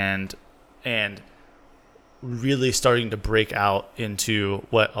 and really starting to break out into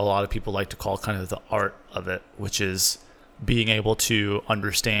what a lot of people like to call kind of the art of it, which is being able to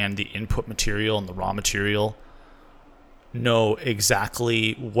understand the input material and the raw material, know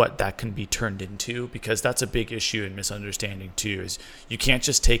exactly what that can be turned into, because that's a big issue and misunderstanding too, is you can't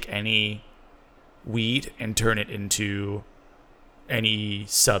just take any weed and turn it into any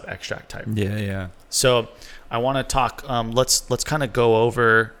sub extract type. Yeah. So I want to talk. Let's kind of go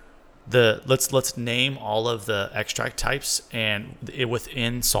over let's name all of the extract types and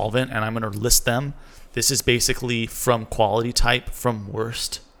within solvent, and I'm going to list them. This is basically from quality type from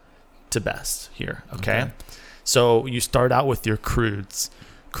worst to best here. Okay. So you start out with your crudes.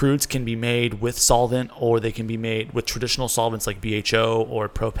 Crudes can be made with solvent, or they can be made with traditional solvents like BHO or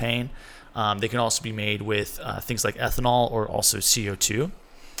propane. They can also be made with things like ethanol or also CO2.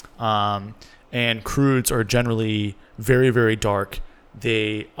 And crudes are generally very, very dark.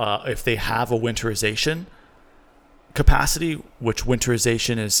 They, if they have a winterization capacity, which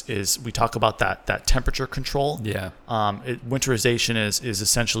winterization is we talk about that temperature control. Yeah. Winterization is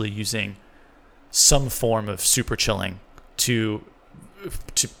essentially using some form of super chilling to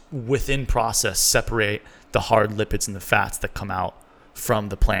within process separate the hard lipids and the fats that come out from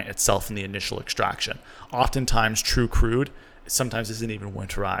the plant itself in the initial extraction. Oftentimes true crude sometimes isn't even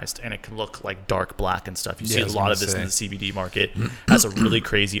winterized, and it can look like dark black and stuff. You see a lot of this in the CBD market. Has a really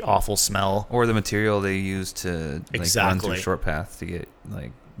crazy, awful smell. Or the material they use to run through short path to get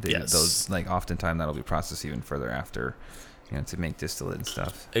those, oftentimes that'll be processed even further after, to make distillate and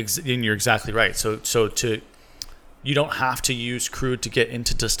stuff. And you're exactly right. So you don't have to use crude to get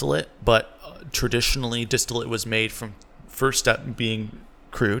into distillate, but traditionally distillate was made from first step being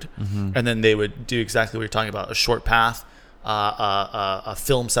crude, and then they would do exactly what you're talking about: a short path, a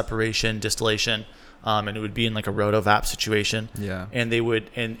film separation, distillation, and it would be in like a rotovap situation. Yeah. And they would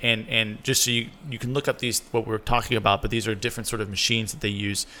and just so you can look up these what we're talking about, but these are different sort of machines that they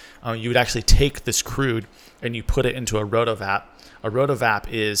use. You would actually take this crude and you put it into a rotovap. A rotovap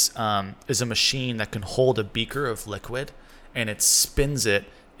is a machine that can hold a beaker of liquid, and it spins it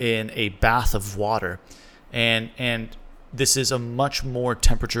in a bath of water, and this is a much more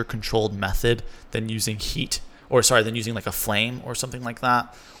temperature controlled method than using than using like a flame or something like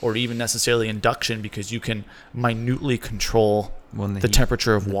that, or even necessarily induction, because you can minutely control the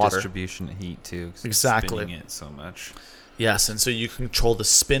temperature of water. Distribution of heat too. Exactly. Spinning it so much. Yes, and so you can control the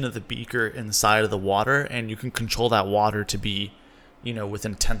spin of the beaker inside of the water, and you can control that water to be,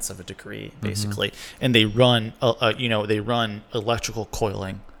 within tenths of a degree, basically. And they run, electrical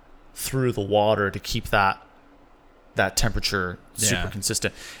coiling through the water to keep that temperature super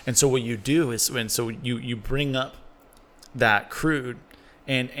consistent. And so what you do is you bring up that crude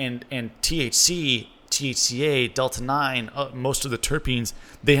and THC, THCA, Delta 9, most of the terpenes,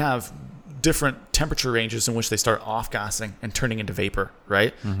 they have different temperature ranges in which they start off-gassing and turning into vapor,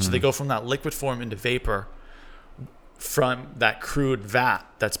 right? So they go from that liquid form into vapor from that crude vat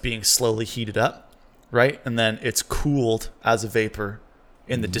that's being slowly heated up, right? And then it's cooled as a vapor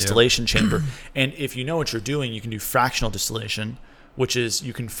in the distillation chamber. And if you know what you're doing, you can do fractional distillation, which is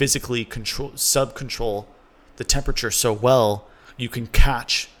you can physically sub-control the temperature so well you can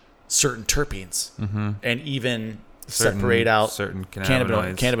catch certain terpenes and even separate out certain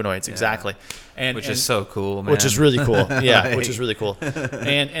cannabinoids. Exactly. And which is so cool, man. Which is really cool. Yeah, which is really cool.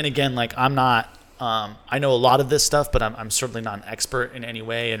 And again, like I'm not I know a lot of this stuff, but I'm certainly not an expert in any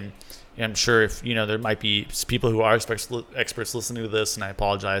way, and I'm sure if there might be people who are experts listening to this, and I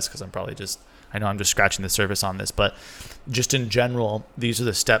apologize because I know I'm just scratching the surface on this, but just in general, these are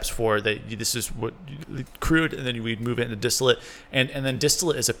the steps for that. This is what crude, and then we'd move it into distillate, and then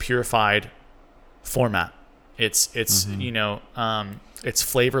distillate is a purified format. It's it's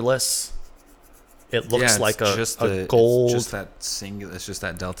flavorless. It looks like a gold. It's just that singular. It's just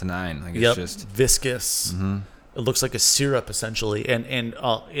that Delta 9. It's just viscous. It looks like a syrup essentially. And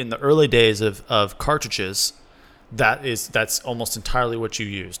in the early days of cartridges, that's almost entirely what you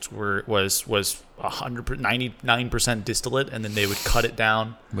used. Was 99% distillate, and then they would cut it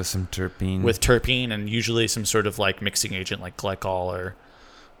down with some terpene. With terpene, and usually some sort of like mixing agent like glycol or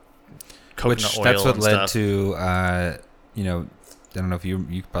coconut oil. That's what led to I don't know if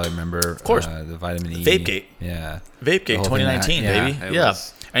you probably remember, of course, the vitamin E. VapeGate. Yeah. VapeGate 2019, baby. Yeah.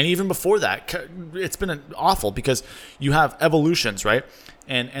 And even before that, it's been awful because you have evolutions, right?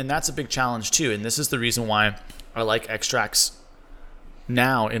 And that's a big challenge too. And this is the reason why I like extracts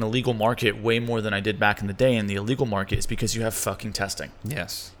now in a legal market way more than I did back in the day in the illegal market, is because you have fucking testing.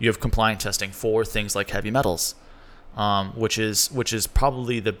 Yes. You have compliant testing for things like heavy metals, which is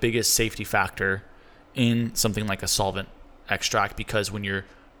probably the biggest safety factor in something like a solvent extract, because when you're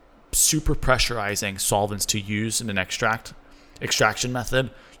super pressurizing solvents to use in an extraction method,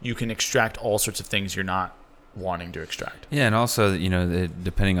 you can extract all sorts of things you're not wanting to extract. Yeah, and also,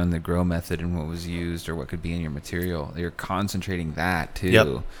 depending on the grow method and what was used or what could be in your material, you're concentrating that too.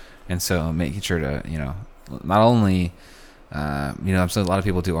 Yep. And so making sure to, not only So a lot of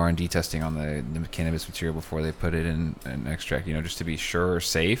people do R&D testing on the cannabis material before they put it in an extract, just to be sure or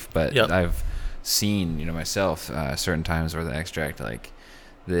safe. But I've seen, myself, certain times where the extract, like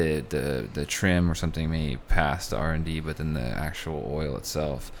the trim or something may pass the R&D, but then the actual oil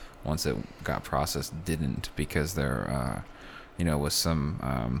itself, once it got processed, didn't, because there, was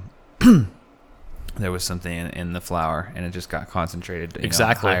some, there was something in the flour, and it just got concentrated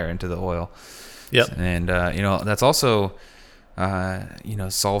higher into the oil. Yep. And, that's also,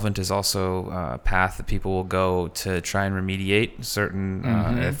 solvent is also a path that people will go to try and remediate certain,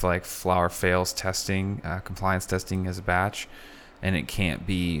 if like flour fails testing, compliance testing as a batch, and it can't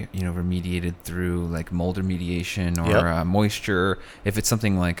be, remediated through like mold remediation or moisture. If it's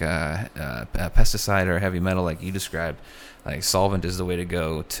something like a pesticide or a heavy metal, like you described, like solvent is the way to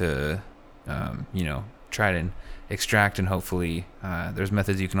go to, try to extract, and hopefully there's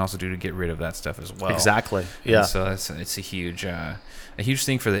methods you can also do to get rid of that stuff as well. Exactly. Yeah. And so it's a huge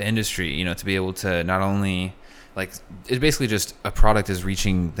thing for the industry, to be able to not only, like, it's basically just a product is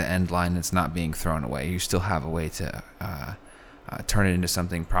reaching the end line, it's not being thrown away. You still have a way to turn it into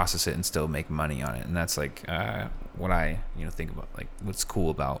something, process it, and still make money on it. And that's like what I think about, like what's cool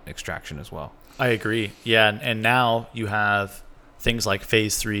about extraction as well. I agree. Yeah, and now you have things like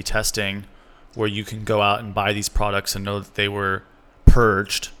phase 3 testing, where you can go out and buy these products and know that they were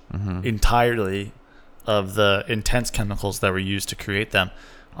purged entirely of the intense chemicals that were used to create them.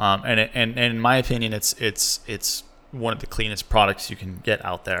 And in my opinion, it's one of the cleanest products you can get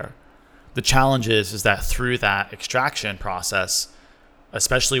out there. The challenge is that through that extraction process,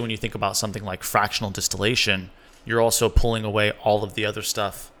 especially when you think about something like fractional distillation, you're also pulling away all of the other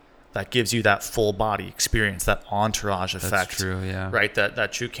stuff that gives you that full body experience, that entourage effect. That's true, yeah. Right,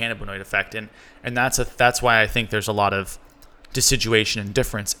 that true cannabinoid effect, and that's why I think there's a lot of deciduation and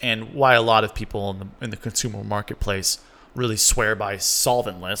difference, and why a lot of people in the consumer marketplace really swear by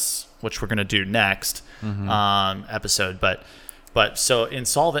solventless, which we're going to do next episode. But so in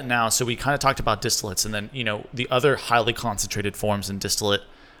solvent now, so we kind of talked about distillates, and then the other highly concentrated forms in distillate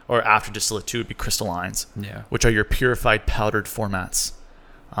or after distillate too would be crystallines, which are your purified powdered formats.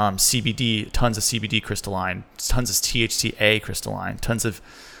 CBD, tons of CBD crystalline, tons of THCA crystalline, tons of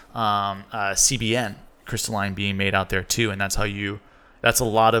CBN crystalline being made out there too, and that's a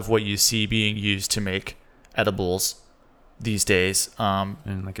lot of what you see being used to make edibles these days.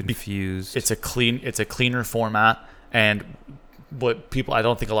 And like infused. It's a cleaner format, and what I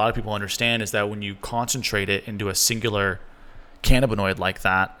don't think a lot of people understand is that when you concentrate it into a singular cannabinoid like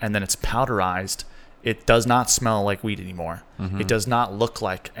that, and then it's powderized, it does not smell like weed anymore. It does not look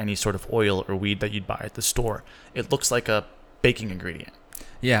like any sort of oil or weed that you'd buy at the store. It looks like a baking ingredient.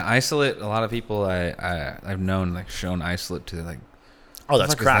 Yeah, isolate. A lot of people I've known, like, shown isolate to, like, oh,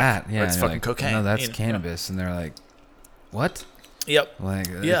 that's crack. Yeah, that's fucking like, cocaine. No, that's cannabis, and they're like, what? Yep. Like,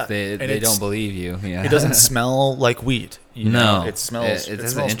 yeah, they don't believe you. Yeah. It doesn't smell like weed. No, it smells. It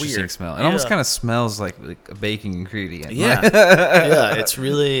has smells an interesting weird. smell. It almost kind of smells like a baking ingredient. Yeah, yeah. It's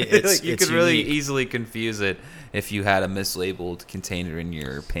really. It's you it's could really unique. easily confuse it if you had a mislabeled container in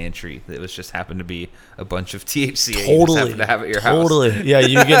your pantry that was just happened to be a bunch of THCA. You just happen to have at your house. Totally. Yeah,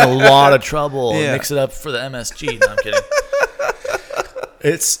 you get in a lot of trouble. Yeah. Mix it up for the MSG. No, I'm kidding.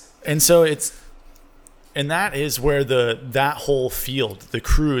 And that is where that whole field, the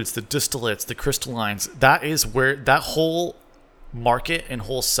crudes, the distillates, the crystallines, that is where that whole market and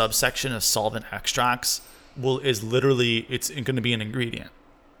whole subsection of solvent extracts is literally, it's going to be an ingredient.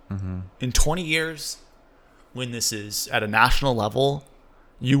 In 20 years, when this is at a national level,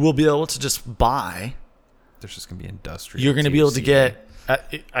 you will be able to just buy. There's just going to be industrial. You're going to be able to get,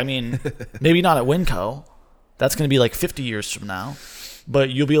 maybe not at Winco. That's going to be like 50 years from now.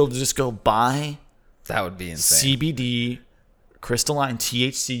 But you'll be able to just go buy. That would be insane. CBD, crystalline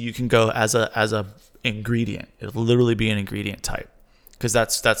THC. You can go as a ingredient. It'll literally be an ingredient type, because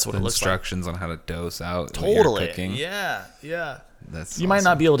that's what it looks like. Instructions on how to dose out. Totally. What you're cooking. Yeah. That's you might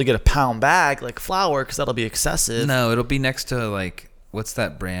not be able to get a pound bag like flour, because that'll be excessive. No, it'll be next to, like, what's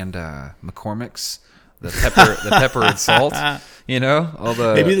that brand? McCormick's. The pepper and salt. All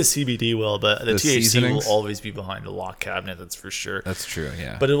the maybe the CBD will, but the THC seasonings will always be behind a lock cabinet. That's for sure. That's true.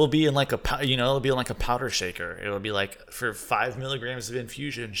 Yeah. But it'll be in like it'll be in like a powder shaker. It'll be like, for 5 milligrams of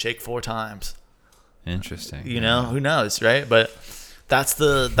infusion, shake 4 times. Interesting. Who knows, right? But that's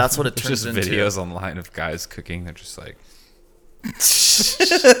what it turns just into. Videos online of guys cooking. They're just like. That's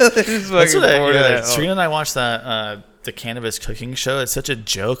what Serena and I watched that the cannabis cooking show. It's such a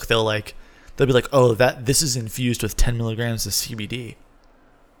joke. They'll be like, oh, this is infused with 10 milligrams of CBD.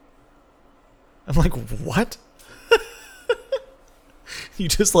 I'm like, what? You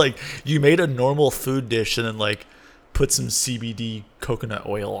just you made a normal food dish and then put some CBD coconut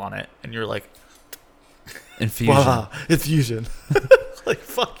oil on it, and you're like, infusion. wow, infusion. Like,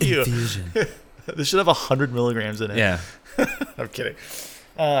 fuck you. Infusion. This should have 100 milligrams in it. Yeah. I'm kidding.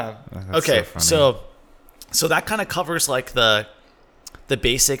 That's Okay, so funny. so that kind of covers like the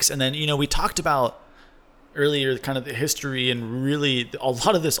basics, and then we talked about earlier kind of the history, and really a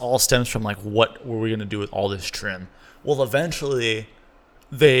lot of this all stems from like what were we going to do with all this trim. Well, eventually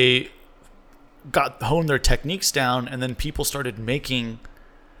they honed their techniques down, and then people started making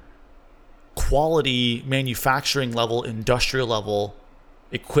quality manufacturing level, industrial level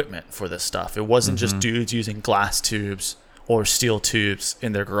equipment for this stuff. It wasn't just dudes using glass tubes or steel tubes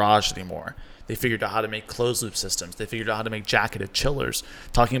in their garage anymore. They figured out how to make closed loop systems. They figured out how to make jacketed chillers.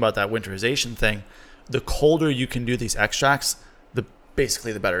 Talking about that winterization thing, the colder you can do these extracts,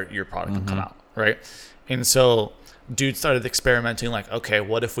 basically the better your product can come out, right? And so dudes started experimenting like, okay,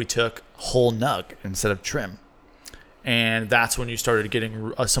 what if we took whole nug instead of trim? And that's when you started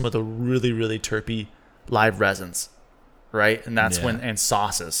getting some of the really, really terpy live resins, right? And that's and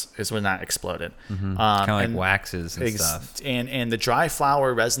sauces is when that exploded. Kind of like waxes and stuff. And the dry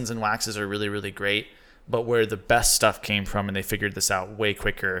flower resins and waxes are really, really great. But where the best stuff came from, and they figured this out way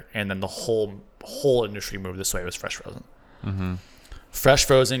quicker, and then the whole industry moved this way, was fresh frozen. Fresh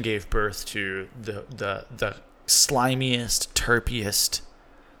frozen gave birth to the slimiest, terpiest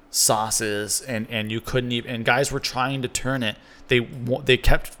sauces, and you couldn't even. And guys were trying to turn it. They wanted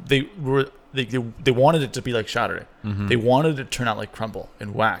it to be like Chardonnay. They wanted it to turn out like crumble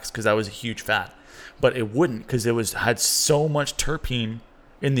and wax because that was a huge fat, but it wouldn't because it had so much terpene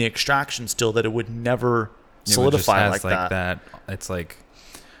in the extraction still that it would never solidify like that. It's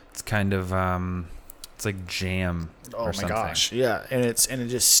kind of it's like jam. Oh or something. Gosh, yeah, and it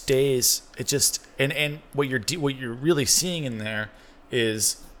just stays. It just and what you're really seeing in there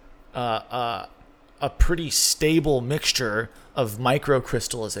is a pretty stable mixture of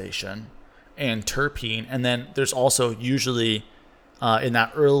microcrystallization and terpene, and then there's also usually in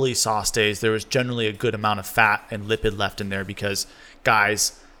that early sauce days there was generally a good amount of fat and lipid left in there because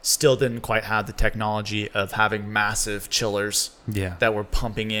guys still didn't quite have the technology of having massive chillers that were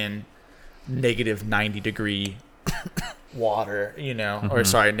pumping in negative 90 degree water, or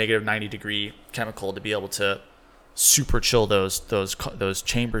sorry, negative 90 degree chemical to be able to super chill those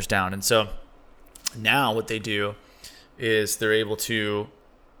chambers down. And so now what they do is they're able to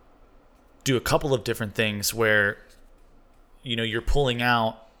do a couple of different things where you're pulling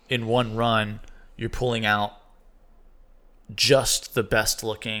out in one run, you're pulling out just the best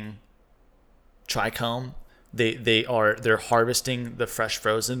looking trichome. They're harvesting the fresh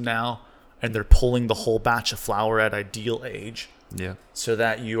frozen now, and they're pulling the whole batch of flower at ideal age. Yeah. So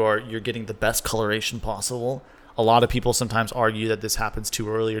that you're getting the best coloration possible. A lot of people sometimes argue that this happens too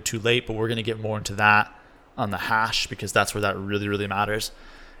early or too late, but we're going to get more into that on the hash because that's where that really, really matters.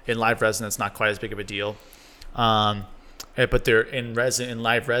 In live resin, it's not quite as big of a deal. But they're in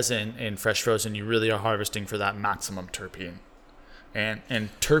live resin, in fresh frozen, you really are harvesting for that maximum terpene. And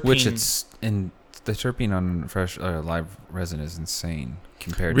terpene, which the terpene on fresh live resin is insane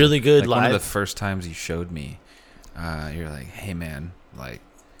compared really to good. One of the first times you showed me, you're like, hey man,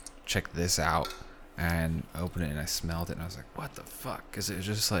 check this out, and open it, and I smelled it, and I was like, what the fuck? Because it was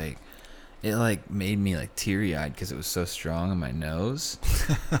just it made me teary eyed because it was so strong in my nose.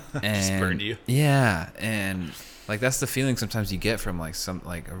 And just burned you. Yeah, and that's the feeling sometimes you get from a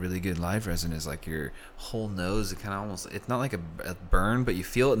really good live resin is your whole nose. It kind of almost, it's not like a burn, but you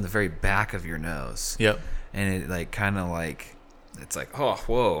feel it in the very back of your nose. Yep. And it it's oh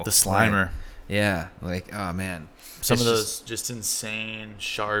whoa, the Slimer. Yeah, oh man, some of those just insane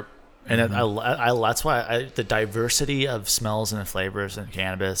sharp. And that's why the diversity of smells and flavors in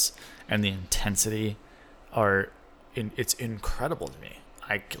cannabis and the intensity it's incredible to me.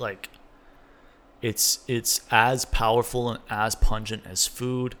 It's as powerful and as pungent as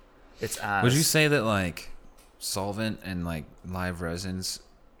food. Would you say that solvent and live resins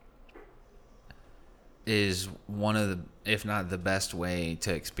is one of the, if not the best way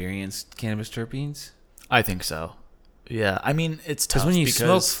to experience cannabis terpenes? I think so. Yeah, I mean it's tough when you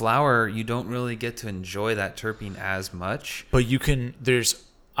smoke flower, you don't really get to enjoy that terpene as much. But you can. There's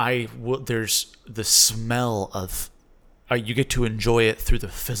the smell of. You get to enjoy it through the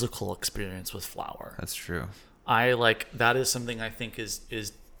physical experience with flower. That's true. That is something I think is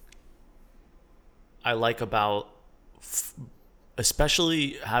I like about,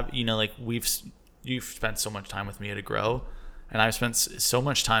 especially you've spent so much time with me to grow, and I've spent so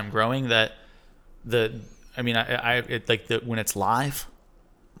much time growing that when it's live,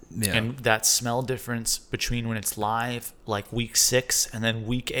 Yeah. And that smell difference between when it's live, like week 6 and then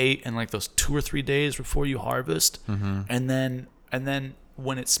week 8 and like those 2 or 3 days before you harvest. Mm-hmm. And then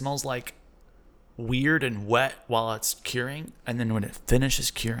when it smells like weird and wet while it's curing, and then when it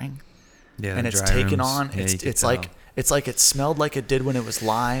finishes curing, and it's taken on, it's like it smelled like it did when it was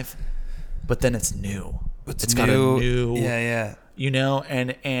live, but then it's new. It's got a new, and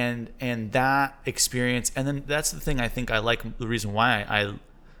that experience. And then that's the thing I think I like. The reason why I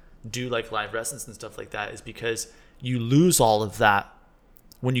do like live resin's and stuff like that is because you lose all of that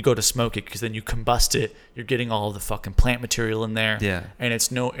when you go to smoke it, because then you combust it, you're getting all of the fucking plant material in there. Yeah. And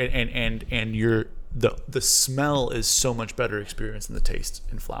it's and you're the smell is so much better experience than the taste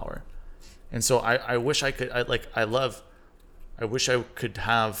in flower. And so I wish I could I wish I could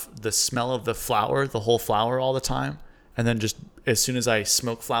have the smell of the flower, the whole flower all the time, and then just as soon as I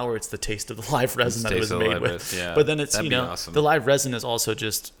smoke flower, it's the taste of the live resin that it was made with. Yeah, but then it's awesome. The live resin is also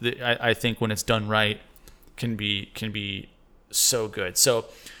just I think when it's done right can be so good. So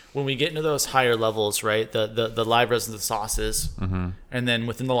when we get into those higher levels, right, the live resins, the sauces, and then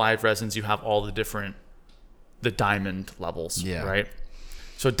within the live resins you have all the diamond levels, right?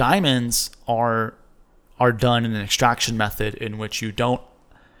 So diamonds are done in an extraction method in which you don't.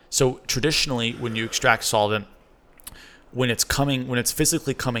 So traditionally, when you extract solvent, when it's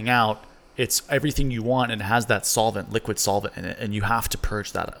physically coming out, it's everything you want and it has that liquid solvent in it, and you have to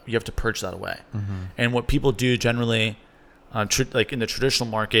purge that. You have to purge that away. And what people do generally, like in the traditional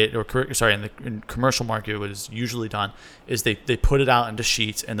market, in commercial market, what is usually done is they put it out into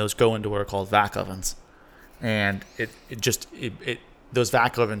sheets, and those go into what are called vac ovens, and it those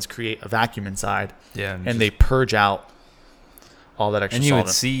vac ovens create a vacuum inside, and they purge out all that extra solvent. And you would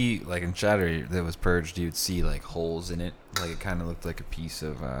see, like in shatter that was purged, you would see like holes in it. Like it kind of looked like a piece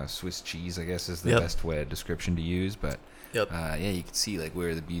of Swiss cheese, I guess is the best description to use. But you could see like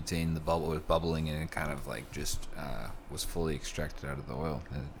where the butane, the bubble was bubbling, and it kind of like just was fully extracted out of the oil.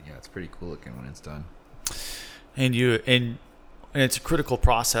 And, it's pretty cool looking when it's done. And it's a critical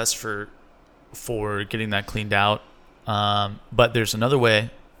process for getting that cleaned out. But there's another way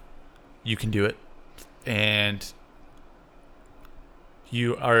you can do it, and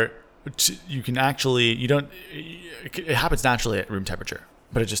it happens naturally at room temperature,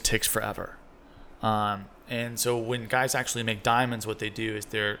 but it just takes forever. And so when guys actually make diamonds, what they do is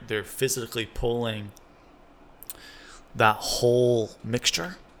they're physically pulling that whole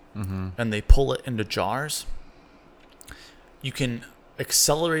mixture, and they pull it into jars. You can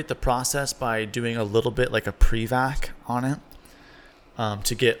accelerate the process by doing a little bit like a pre-vac on it,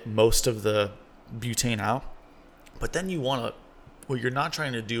 to get most of the butane out. But then what you're not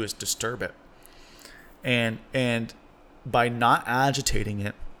trying to do is disturb it. And by not agitating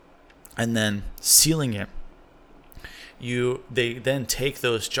it and then sealing it, they then take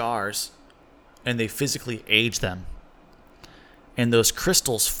those jars and they physically age them. And those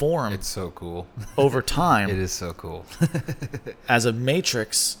crystals form. It's so cool. Over time. It is so cool. As a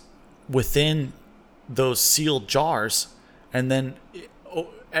matrix within those sealed jars, and then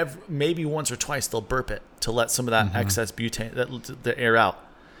maybe once or twice they'll burp it to let some of that excess butane, the air out.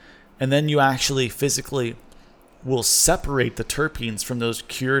 And then you actually physically will separate the terpenes from those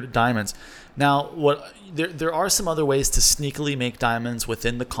cured diamonds. Now, there are some other ways to sneakily make diamonds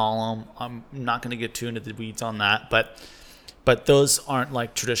within the column. I'm not going to get too into the weeds on that, but those aren't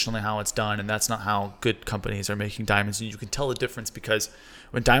like traditionally how it's done, and that's not how good companies are making diamonds. And you can tell the difference because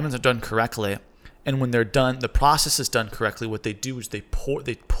when diamonds are done correctly, and when they're done, the process is done correctly, what they do is they pull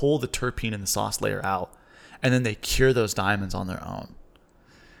the terpene in the sauce layer out, and then they cure those diamonds on their own.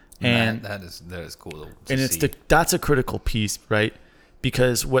 And that is cool to and see. That's a critical piece, right?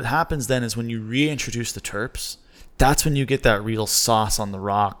 Because what happens then is when you reintroduce the terps, that's when you get that real sauce on the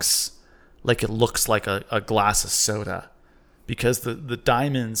rocks, like it looks like a glass of soda, because the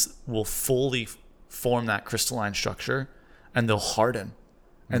diamonds will fully form that crystalline structure, and they'll harden,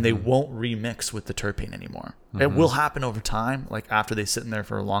 and they won't remix with the terpene anymore. It will happen over time, like after they sit in there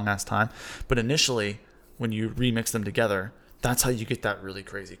for a long ass time, but initially when you remix them together, that's how you get that really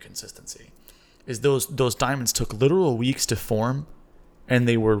crazy consistency. Is those diamonds took literal weeks to form, and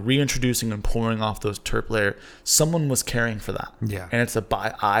they were reintroducing and pouring off those terp layer. Someone was caring for that. Yeah. And it's a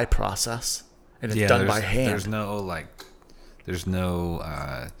by eye process, and it's done by hand. There's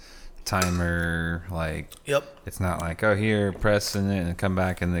no timer, like it's not like, oh, here, press and come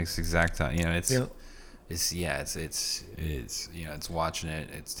back in this exact time. It's watching it,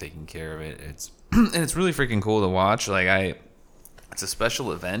 it's taking care of it. It's and it's really freaking cool to watch. It's a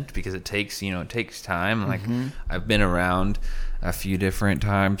special event because it takes time. Like I've been around a few different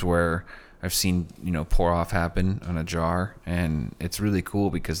times where I've seen, pour off happen on a jar, and it's really cool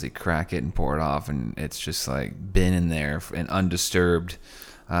because they crack it and pour it off, and it's just like been in there and undisturbed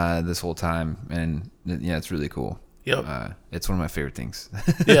this whole time, and yeah, it's really cool. Yep. It's one of my favorite things.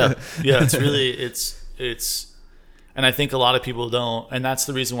 Yeah, it's really it's, and I think a lot of people don't, and that's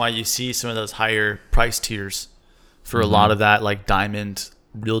the reason why you see some of those higher price tiers for a lot of that, like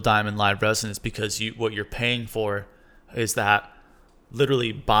real diamond live resin, is because what you're paying for is that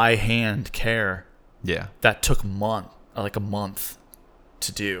literally by hand care. Yeah. That took a month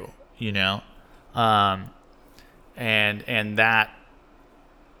to do, and that,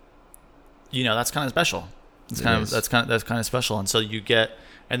 that's kind of special. That's kind of special, and so you get,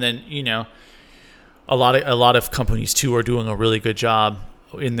 and then a lot of companies too are doing a really good job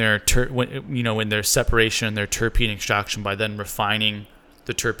in their in their separation, their terpene extraction, by then refining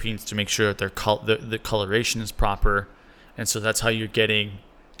the terpenes to make sure that the coloration is proper, and so that's how you're getting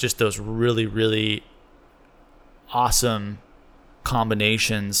just those really, really awesome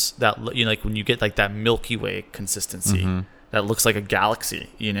combinations that like when you get like that Milky Way consistency that looks like a galaxy,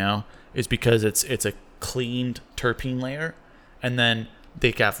 is because it's a cleaned terpene layer, and then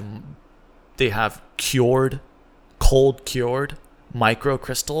they have cold cured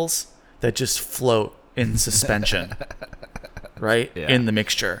microcrystals that just float in suspension right in the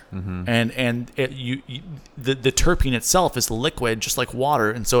mixture. And the terpene itself is liquid just like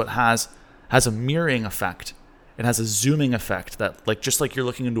water, and so it has a mirroring effect. It has a zooming effect that just like you're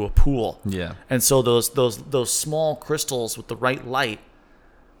looking into a pool. Yeah. And so those small crystals with the right light,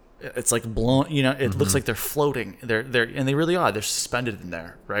 it's like blown, it looks like they're floating. They're and they really are. They're suspended in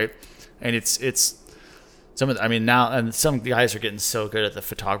there, right? And it's some guys are getting so good at the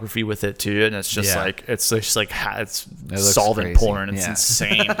photography with it too, and it's just like it's solvent crazy. porn. It's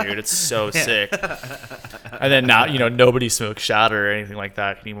insane, dude. It's so sick. And then now nobody smokes shatter or anything like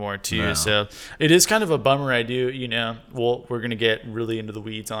that anymore too. No. So it is kind of a bummer. I do we're gonna get really into the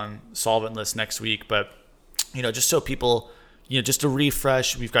weeds on solventless next week, but just so people. Just to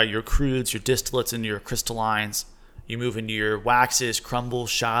refresh, we've got your crudes, your distillates, and your crystallines. You move into your waxes, crumbles,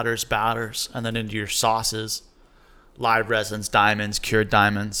 shatters, batters, and then into your sauces, live resins, diamonds, cured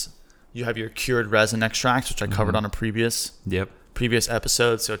diamonds. You have your cured resin extracts, which I covered on a previous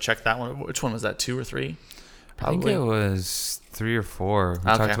episode. So check that one. Which one was that? 2 or 3? Probably. I think it was 3 or 4. We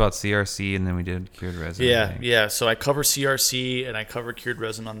talked about CRC, and then we did cured resin. Yeah. So I cover CRC and I cover cured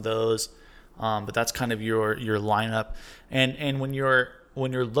resin on those. But that's kind of your lineup, and when you're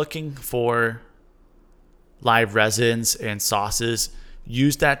looking for live resins and sauces,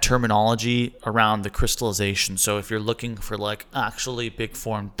 use that terminology around the crystallization. So if you're looking for like actually big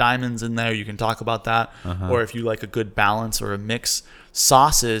form diamonds in there, you can talk about that. Or if you like a good balance or a mix,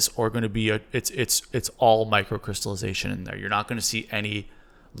 sauces are going to be it's all microcrystallization in there. You're not going to see any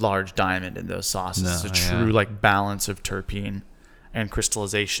large diamond in those sauces. It's a true like balance of terpene and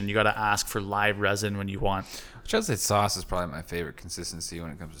crystallization. You got to ask for live resin when you want. Which I would say sauce is probably my favorite consistency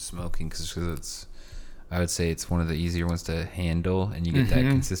when it comes to smoking, because I would say it's one of the easier ones to handle, and you get that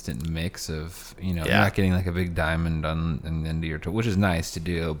consistent mix of you're not getting like a big diamond on the end of your toe, which is nice to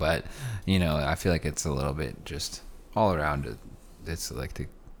do, but I feel like it's a little bit just all around it's like the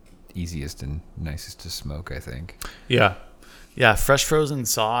easiest and nicest to smoke, I think. Yeah, fresh frozen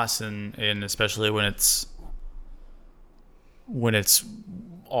sauce, and especially when when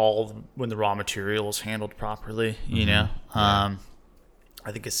the raw material is handled properly, I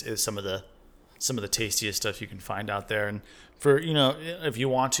think it's some of the tastiest stuff you can find out there. And for if you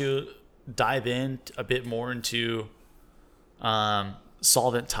want to dive in a bit more into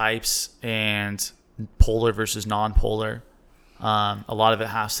solvent types and polar versus non-polar, a lot of it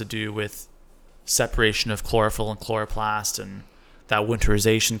has to do with separation of chlorophyll and chloroplast and that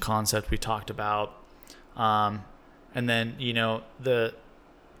winterization concept we talked about. And then, the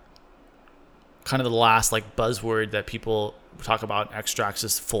kind of the last like buzzword that people talk about in extracts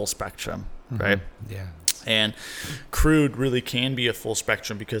is full spectrum, right? Yeah. And crude really can be a full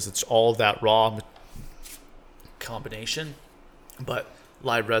spectrum because it's all that raw combination, but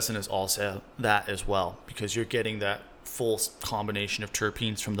live resin is also that as well, because you're getting that full combination of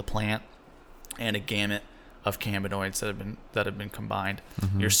terpenes from the plant and a gamut of cannabinoids that have been combined.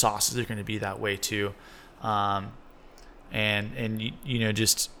 Your sauces are going to be that way too. And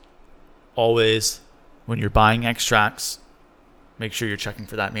just always when you're buying extracts, make sure you're checking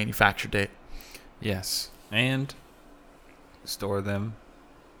for that manufacture date. Yes, and store them.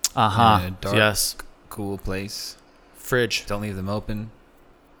 In a dark, cool place. Fridge. Don't leave them open.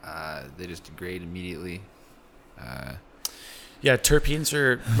 They just degrade immediately. Terpenes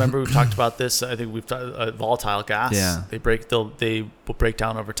are. Remember we talked about this. I think we've talked volatile gas. Yeah, they will break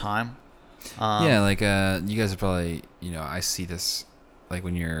down over time. Yeah, like you guys are probably, I see this like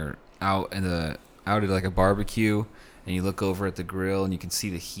when you're out at like a barbecue and you look over at the grill and you can see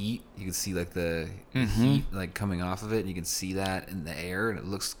the heat. You can see like the heat like coming off of it. And you can see that in the air, and it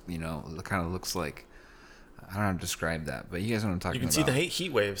looks, it kind of looks like, I don't know how to describe that, but you guys know what I'm talking about. You can see the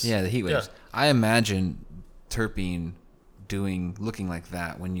heat waves. Yeah, the heat waves. Yeah. I imagine terpene looking like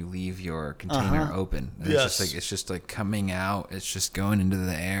that when you leave your container open. And it's just like coming out. It's just going into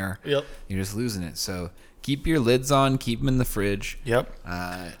the air. Yep. You're just losing it. So keep your lids on. Keep them in the fridge. Yep.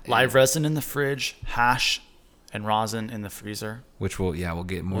 Live resin in the fridge. Hash and rosin in the freezer. Which we'll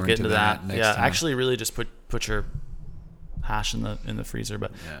get more into that next time. Actually, really just put your hash in the freezer,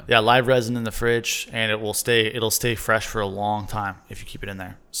 but live resin in the fridge, and it'll stay fresh for a long time if you keep it in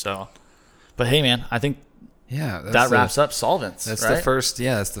there. So, but hey, man, I think that wraps up solvents. That's right? the first.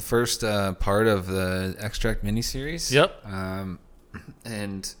 Yeah, that's the first part of the Extract miniseries. Yep.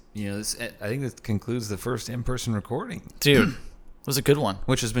 And I think this concludes the first in-person recording. Dude, it was a good one.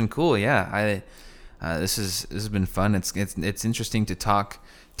 Which has been cool. Yeah, this has been fun. It's interesting to talk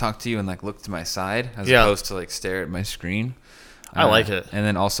to you and like look to my side as opposed to like stare at my screen. I like it. And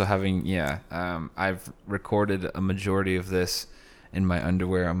then also having I've recorded a majority of this in my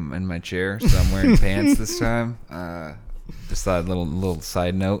underwear. I'm in my chair, so I'm wearing pants this time. Just thought a little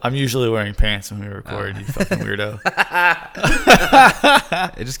side note. I'm usually wearing pants when we record. You fucking weirdo.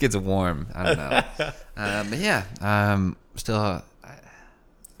 It just gets warm. I don't know. But yeah, still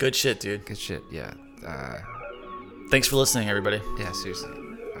good shit, dude. Good shit. Yeah. Thanks for listening, everybody. Yeah, seriously.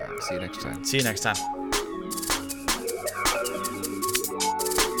 See you next time. See you next time.